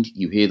mind,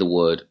 you hear the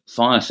word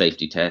fire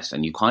safety test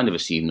and you kind of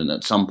assume that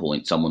at some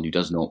point someone who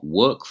does not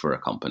work for a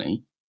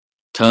company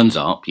turns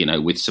up,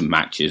 with some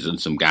matches and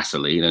some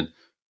gasoline and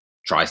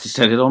tries to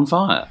set it on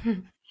fire.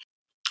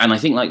 And I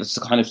think like that's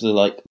kind of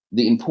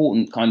the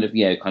important kind of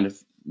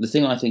the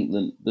thing I think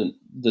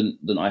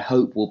that I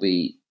hope will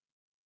be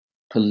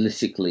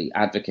politically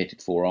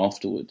advocated for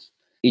afterwards.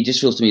 It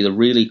just feels to me the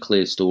really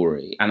clear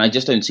story, and I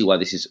just don't see why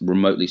this is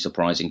remotely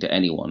surprising to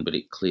anyone, but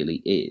it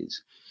clearly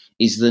is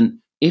that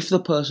if the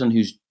person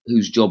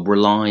whose job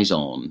relies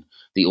on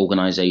the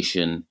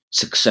organisation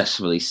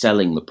successfully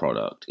selling the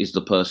product is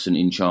the person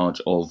in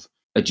charge of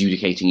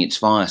adjudicating its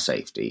fire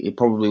safety, it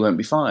probably won't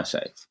be fire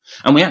safe.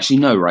 And we actually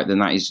know, right, then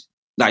that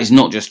is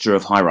not just true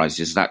of high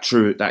rises. That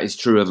is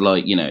true of,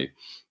 like,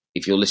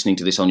 if you're listening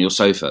to this on your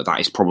sofa, that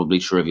is probably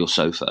true of your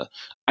sofa.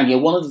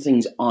 And one of the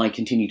things I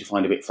continue to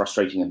find a bit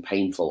frustrating and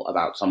painful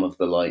about some of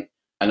the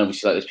and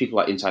obviously there's people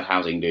like Inside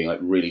Housing doing like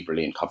really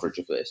brilliant coverage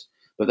of this,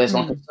 But there's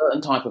like a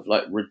certain type of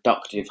like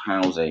reductive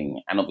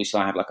housing, and obviously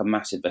I have like a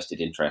massive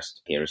vested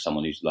interest here as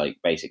someone who's like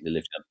basically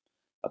lived in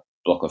a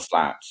block of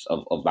flats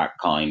of that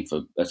kind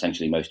for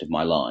essentially most of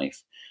my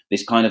life.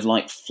 This kind of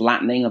like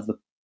flattening of the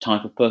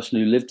type of person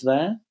who lived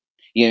there.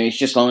 It's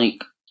just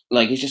like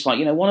it's just like,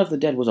 one of the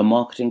dead was a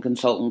marketing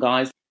consultant,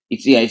 guys.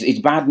 It's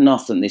bad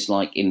enough that this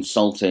like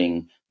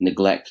insulting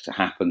neglect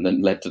happened that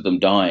led to them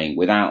dying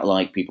without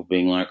like people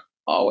being like,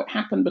 oh, it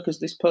happened because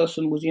this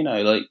person was,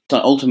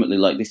 so ultimately,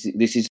 like this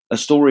is a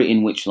story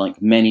in which like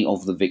many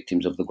of the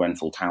victims of the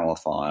Grenfell Tower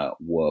fire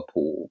were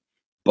poor,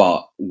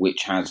 but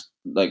which has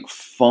like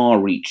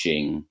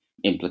far-reaching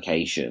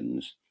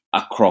implications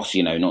across,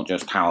 not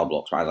just tower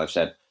blocks, but as I've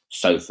said,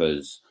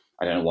 sofas.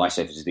 I don't know why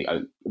sofas is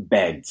the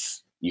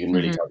beds. You can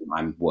really tell them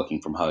I'm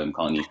working from home,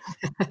 can't you?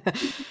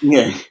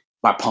 Yeah.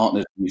 My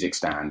partner's music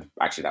stand,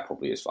 actually that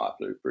probably is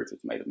fireproof,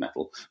 it's made of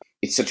metal.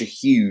 It's such a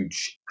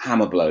huge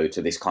hammer blow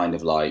to this kind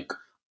of like,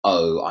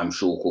 oh, I'm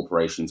sure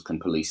corporations can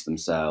police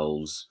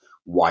themselves.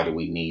 Why do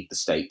we need the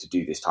state to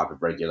do this type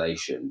of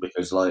regulation?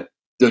 Because like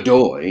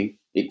Godoy,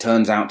 it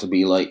turns out to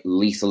be like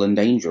lethal and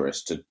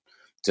dangerous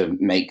to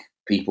make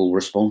people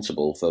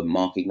responsible for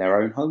marking their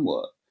own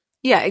homework.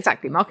 Yeah,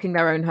 exactly. Marking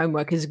their own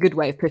homework is a good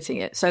way of putting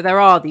it. So there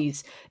are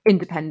these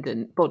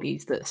independent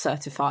bodies that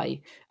certify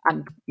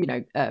and,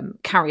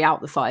 carry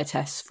out the fire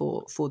tests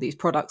for these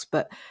products.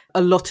 But a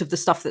lot of the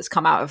stuff that's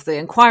come out of the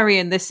inquiry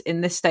in this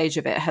stage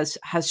of it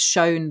has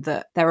shown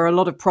that there are a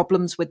lot of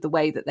problems with the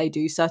way that they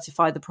do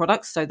certify the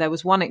products. So there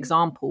was one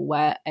example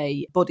where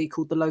a body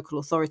called the Local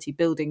Authority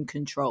Building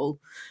Control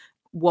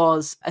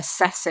was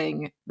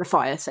assessing the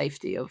fire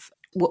safety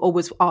or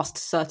was asked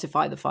to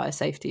certify the fire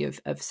safety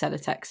of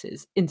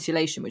Celotek's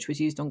insulation, which was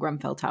used on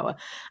Grenfell Tower.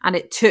 And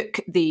it took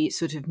the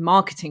sort of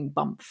marketing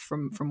bump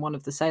from one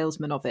of the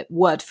salesmen of it,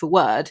 word for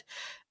word,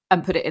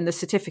 and put it in the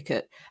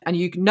certificate. And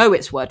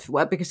it's word for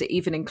word because it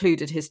even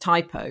included his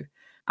typo.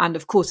 And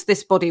of course,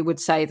 this body would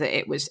say that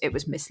it was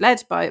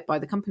misled by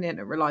the company, and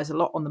it relies a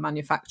lot on the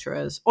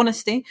manufacturer's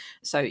honesty.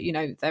 So,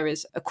 there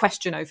is a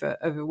question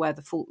over where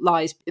the fault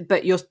lies.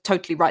 But you're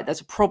totally right. There's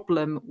a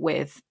problem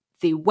with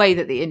the way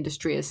that the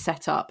industry is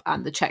set up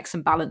and the checks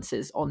and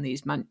balances on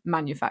these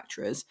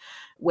manufacturers,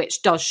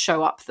 which does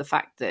show up the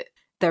fact that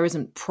there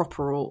isn't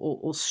proper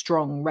or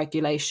strong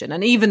regulation.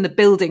 And even the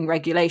building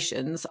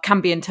regulations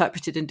can be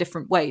interpreted in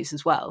different ways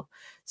as well.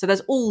 So there's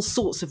all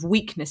sorts of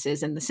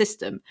weaknesses in the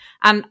system.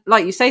 And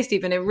like you say,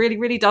 Stephen, it really,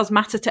 really does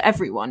matter to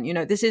everyone.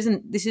 This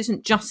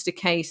isn't just a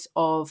case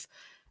of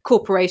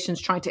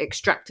corporations trying to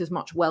extract as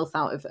much wealth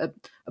out of a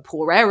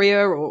poor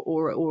area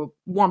or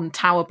one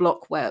tower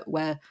block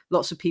where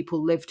lots of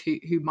people lived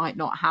who might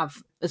not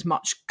have as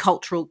much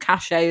cultural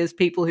cachet as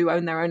people who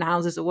own their own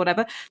houses or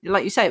whatever.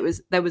 Like you say,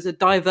 there was a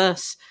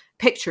diverse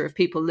picture of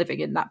people living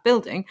in that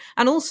building.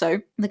 And also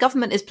the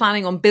government is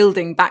planning on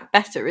building back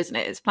better, isn't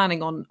it? It's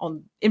planning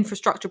on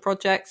infrastructure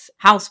projects,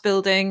 house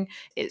building.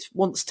 It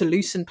wants to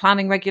loosen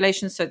planning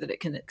regulations so that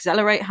it can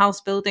accelerate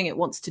house building. It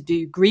wants to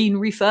do green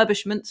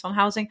refurbishments on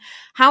housing.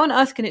 How on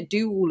earth can it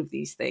do all of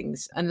these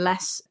things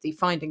unless the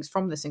findings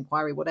from this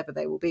inquiry, whatever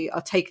they will be,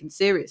 are taken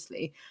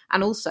seriously?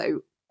 And also,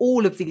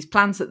 all of these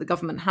plans that the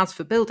government has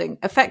for building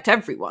affect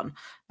everyone.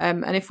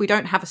 And if we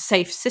don't have a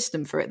safe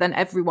system for it, then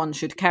everyone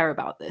should care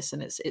about this.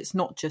 And it's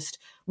not just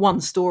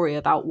one story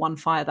about one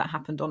fire that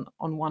happened on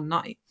one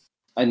night.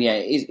 And yeah,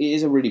 it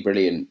is a really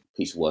brilliant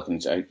piece of work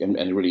and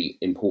a really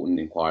important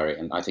inquiry.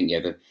 And I think,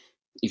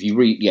 if you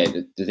read,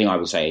 the thing I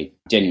would say,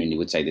 genuinely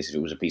would say this if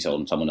it was a piece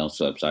on someone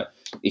else's website,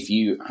 if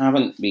you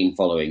haven't been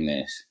following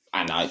this,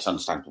 and it's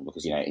understandable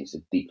because, it's a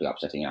deeply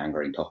upsetting and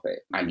angering topic,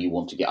 and you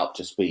want to get up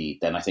to speed,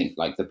 then I think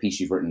like the piece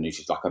you've written is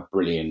just like a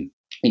brilliant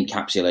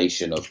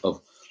encapsulation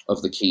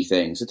of the key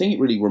things. The thing it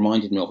really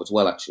reminded me of as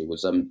well, actually,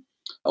 was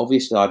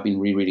obviously I've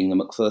been rereading the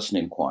Macpherson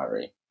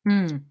inquiry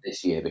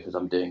this year because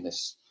I'm doing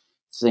this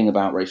thing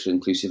about racial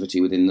inclusivity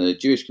within the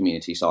Jewish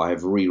community. So I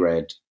have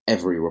reread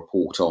every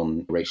report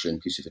on racial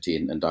inclusivity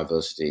and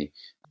diversity.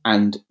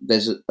 And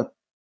there's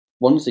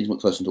one of the things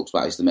Macpherson talks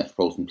about is the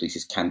Metropolitan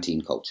Police's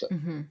canteen culture.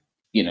 Mm-hmm.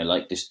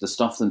 Like the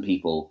stuff that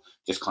people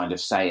just kind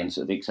of say and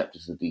sort of accept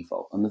as the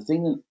default. And the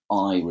thing that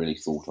I really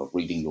thought of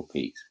reading your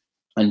piece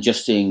and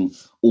just seeing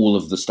all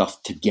of the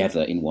stuff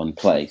together in one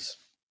place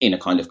in a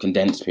kind of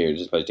condensed period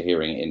as opposed to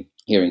hearing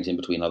it in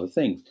between other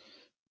things,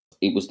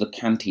 it was the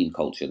canteen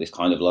culture, this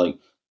kind of like,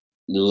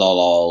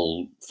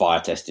 lol, fire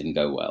test didn't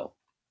go well,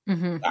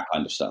 that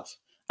kind of stuff.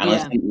 And I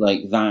think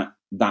like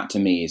that to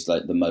me is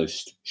like the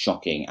most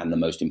shocking and the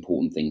most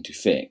important thing to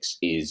fix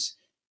is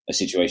a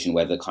situation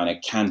where the kind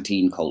of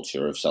canteen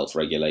culture of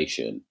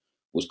self-regulation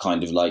was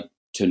kind of like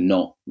to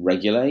not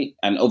regulate.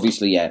 And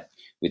obviously,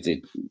 with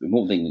the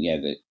important thing,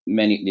 that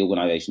the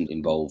organisations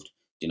involved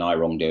deny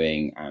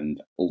wrongdoing.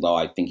 And although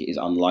I think it is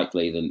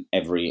unlikely that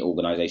every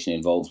organisation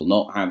involved will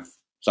not have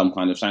some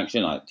kind of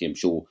sanction, I'm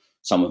sure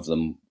some of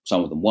them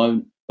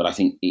won't. But I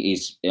think it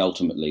is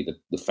ultimately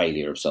the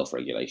failure of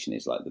self-regulation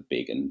is like the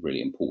big and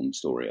really important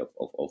story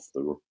of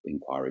the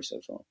inquiry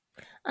so far.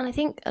 And I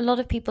think a lot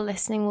of people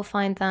listening will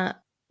find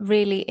that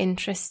really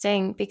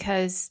interesting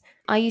because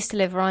I used to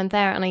live around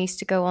there and I used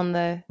to go on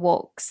the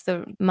walks,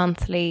 the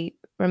monthly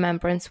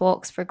remembrance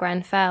walks for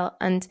Grenfell.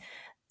 And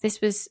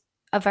this was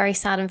a very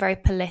sad and very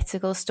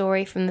political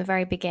story from the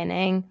very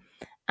beginning.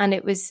 And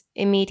it was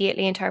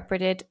immediately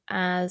interpreted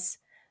as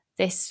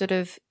this sort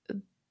of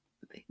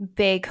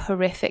big,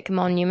 horrific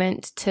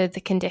monument to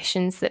the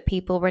conditions that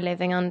people were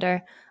living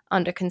under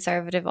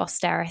conservative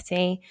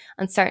austerity.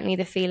 And certainly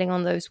the feeling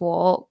on those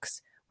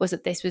walks was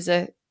that this was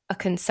a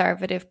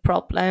conservative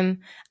problem.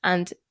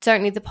 And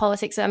certainly the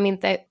politics, I mean,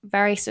 the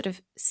very sort of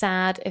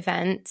sad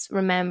events,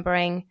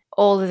 remembering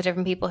all of the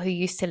different people who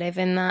used to live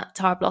in that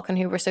tower block and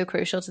who were so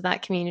crucial to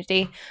that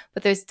community.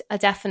 But there's a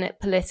definite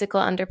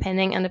political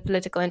underpinning and a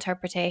political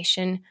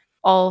interpretation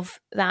of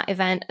that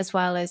event, as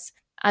well as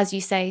you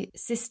say,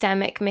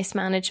 systemic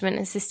mismanagement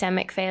and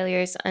systemic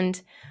failures.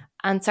 And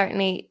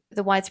certainly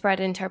the widespread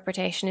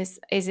interpretation is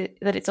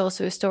that it's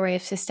also a story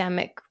of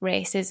systemic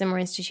racism or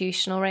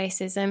institutional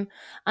racism.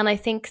 And I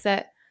think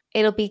that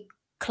it'll be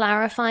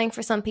clarifying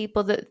for some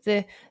people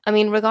that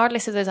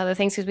regardless of those other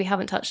things, because we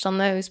haven't touched on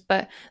those,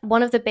 but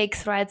one of the big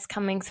threads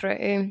coming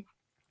through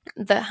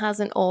that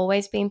hasn't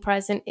always been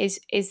present is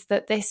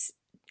that this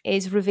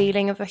is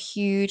revealing of a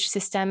huge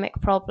systemic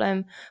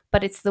problem,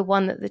 but it's the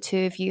one that the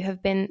two of you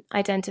have been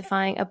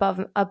identifying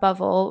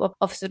above all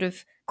of sort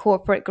of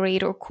corporate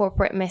greed or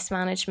corporate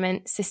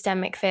mismanagement,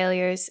 systemic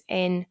failures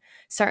in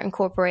certain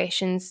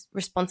corporations'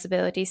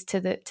 responsibilities to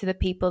the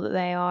people that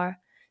they are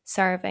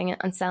serving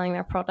and selling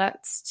their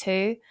products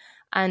to.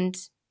 And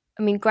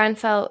I mean,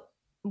 Grenfell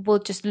will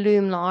just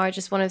loom large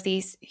as one of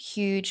these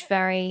huge,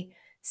 very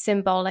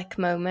symbolic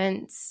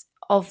moments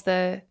of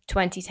the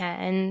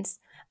 2010s.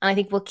 And I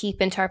think we'll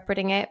keep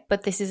interpreting it,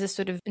 but this is a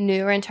sort of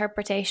newer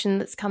interpretation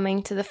that's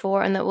coming to the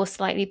fore and that will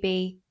slightly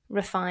be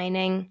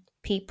refining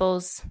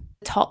people's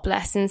top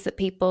lessons that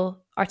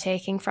people are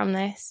taking from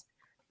this.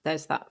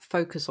 There's that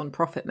focus on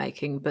profit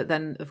making, but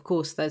then of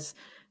course there's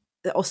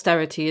the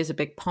austerity is a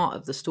big part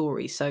of the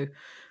story. So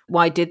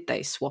why did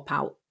they swap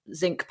out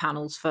zinc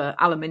panels for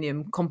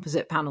aluminium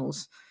composite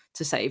panels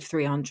to save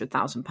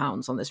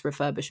 £300,000 on this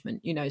refurbishment?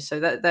 You know, so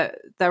that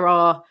there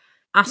are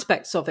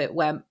aspects of it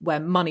where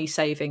money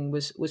saving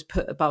was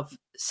put above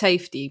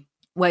safety,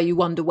 where you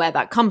wonder where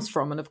that comes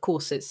from. And of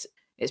course it's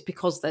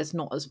because there's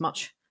not as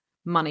much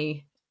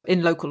money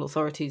in local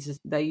authorities as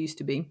there used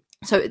to be.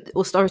 So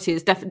austerity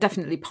is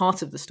definitely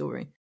part of the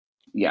story.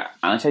 Yeah,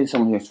 and I say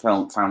someone who has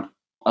found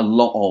a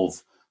lot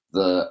of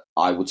the,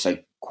 I would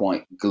say,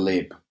 quite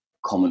glib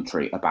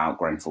commentary about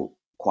Grenfell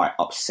quite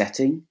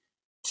upsetting,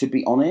 to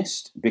be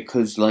honest,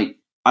 because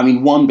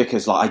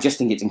because I just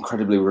think it's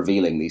incredibly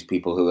revealing, these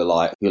people who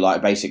are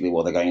basically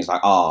what they're going is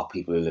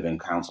people who live in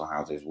council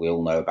houses, we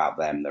all know about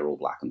them, they're all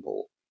black and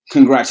poor.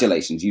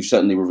 Congratulations, you've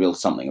certainly revealed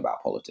something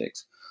about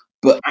politics.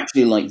 But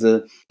actually,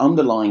 the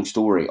underlying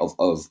story of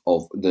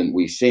that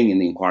we're seeing in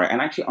the inquiry, and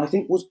actually I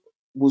think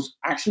was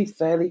actually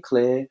fairly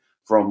clear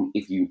from,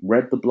 if you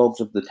read the blogs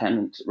of the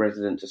Tenant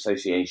Resident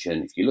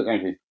Association, if you look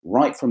at it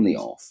right from the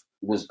off,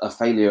 was a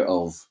failure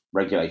of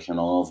regulation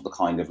of the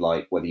kind of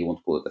whether you want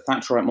to call it the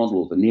Thatcherite model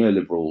or the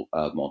neoliberal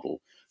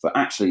model. But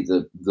actually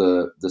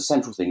the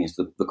central thing is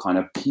the kind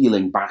of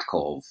peeling back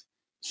of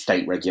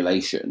state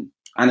regulation.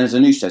 And as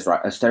Anoush says, right,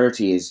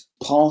 austerity is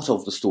part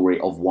of the story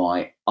of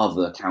why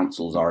other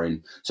councils are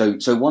in. So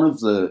one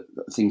of the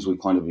things we've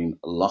kind of been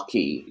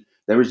lucky,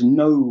 there is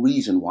no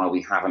reason why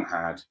we haven't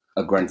had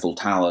a Grenfell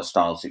Tower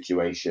style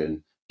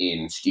situation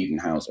in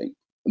student housing,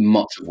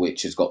 much of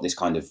which has got this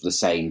kind of the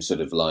same sort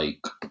of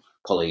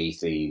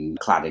polyethylene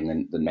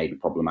cladding that may be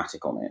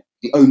problematic on it.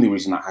 The only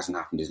reason that hasn't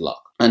happened is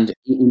luck. And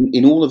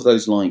in all of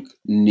those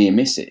near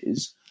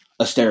misses,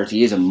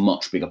 austerity is a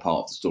much bigger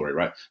part of the story,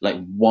 right?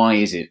 Why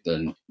is it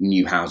that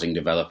new housing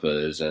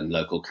developers and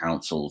local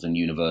councils and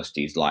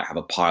universities have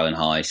a pile and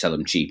high, sell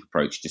them cheap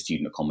approach to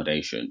student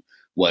accommodation?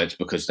 Well, it's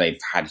because they've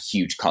had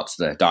huge cuts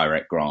to their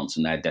direct grants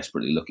and they're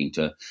desperately looking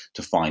to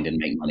find and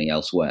make money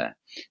elsewhere.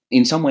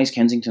 In some ways,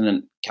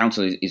 Kensington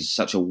Council is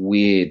such a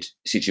weird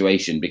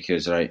situation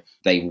because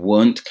they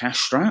weren't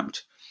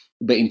cash-strapped.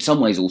 But in some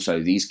ways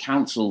also, these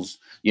councils,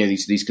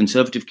 these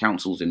conservative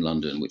councils in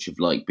London, which have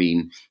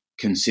been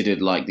considered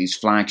these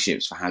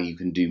flagships for how you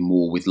can do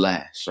more with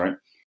less, right?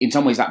 In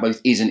some ways, that both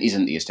is and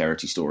isn't the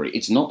austerity story.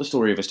 It's not the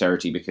story of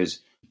austerity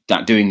because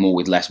that doing more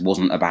with less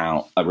wasn't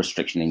about a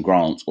restriction in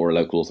grants or a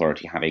local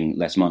authority having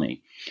less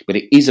money. But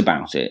it is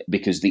about it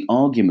because the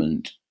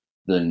argument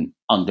then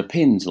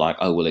underpins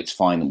it's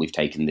fine that we've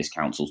taken this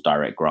council's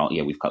direct grant.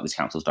 Yeah, we've cut this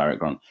council's direct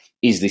grant.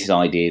 Is this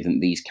idea that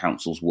these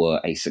councils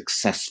were a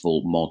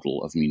successful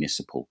model of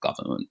municipal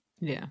government?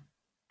 Yeah.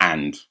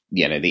 And,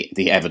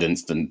 the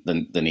evidence than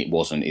it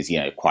wasn't is,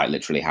 quite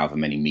literally however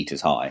many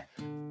meters high.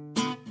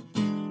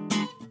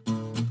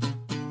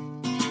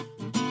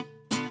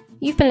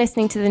 You've been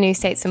listening to the New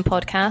Statesman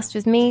podcast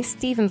with me,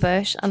 Stephen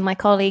Bush, and my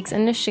colleagues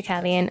Anoush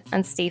Chakelian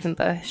and Stephen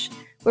Bush.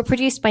 We're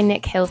produced by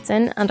Nick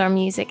Hilton, and our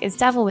music is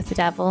Devil with the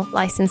Devil,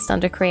 licensed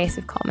under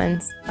Creative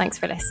Commons. Thanks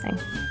for listening.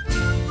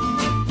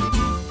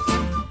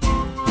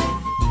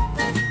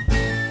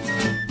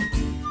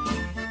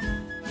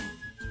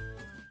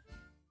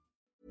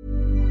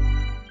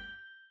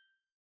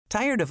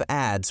 Tired of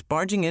ads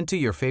barging into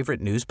your favorite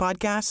news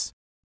podcasts?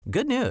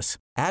 Good news.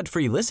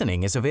 Ad-free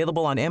listening is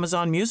available on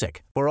Amazon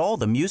Music for all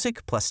the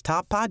music plus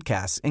top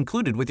podcasts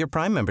included with your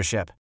Prime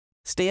membership.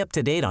 Stay up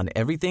to date on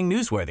everything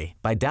newsworthy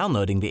by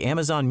downloading the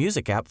Amazon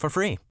Music app for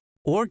free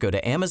or go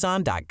to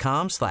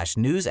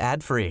amazon.com/news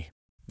ad free.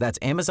 That's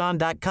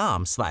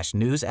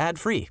amazon.com/news ad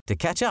free to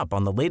catch up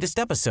on the latest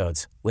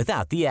episodes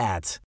without the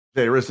ads.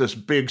 There is this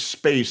big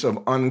space of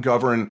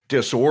ungoverned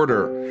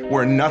disorder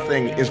where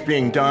nothing is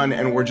being done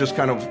and we're just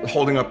kind of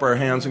holding up our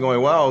hands and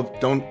going, well,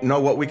 don't know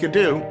what we could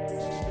do.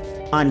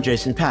 I'm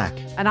Jason Pack.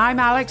 And I'm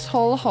Alex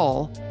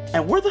Hall.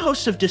 And we're the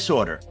hosts of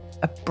Disorder,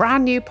 a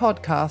brand new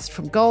podcast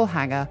from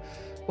Goalhanger,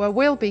 where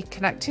we'll be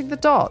connecting the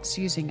dots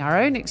using our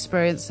own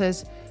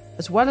experiences,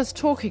 as well as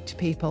talking to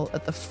people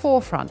at the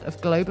forefront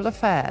of global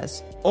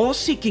affairs. all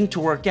seeking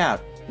to work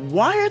out,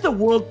 why are the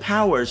world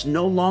powers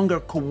no longer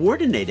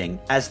coordinating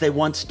as they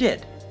once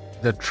did?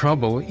 The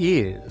trouble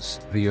is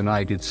the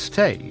United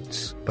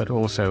States, but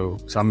also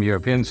some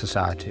European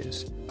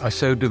societies, are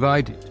so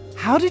divided.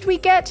 How did we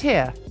get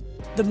here?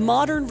 The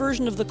modern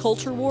version of the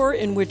culture war,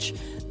 in which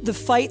the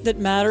fight that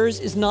matters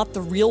is not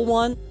the real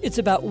one. It's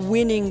about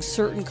winning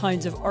certain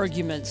kinds of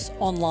arguments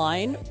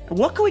online.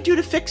 What can we do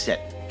to fix it?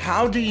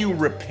 How do you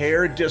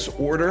repair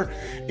disorder?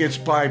 It's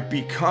by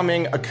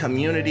becoming a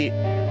community.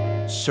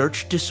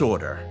 Search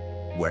Disorder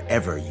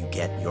wherever you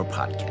get your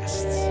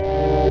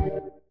podcasts.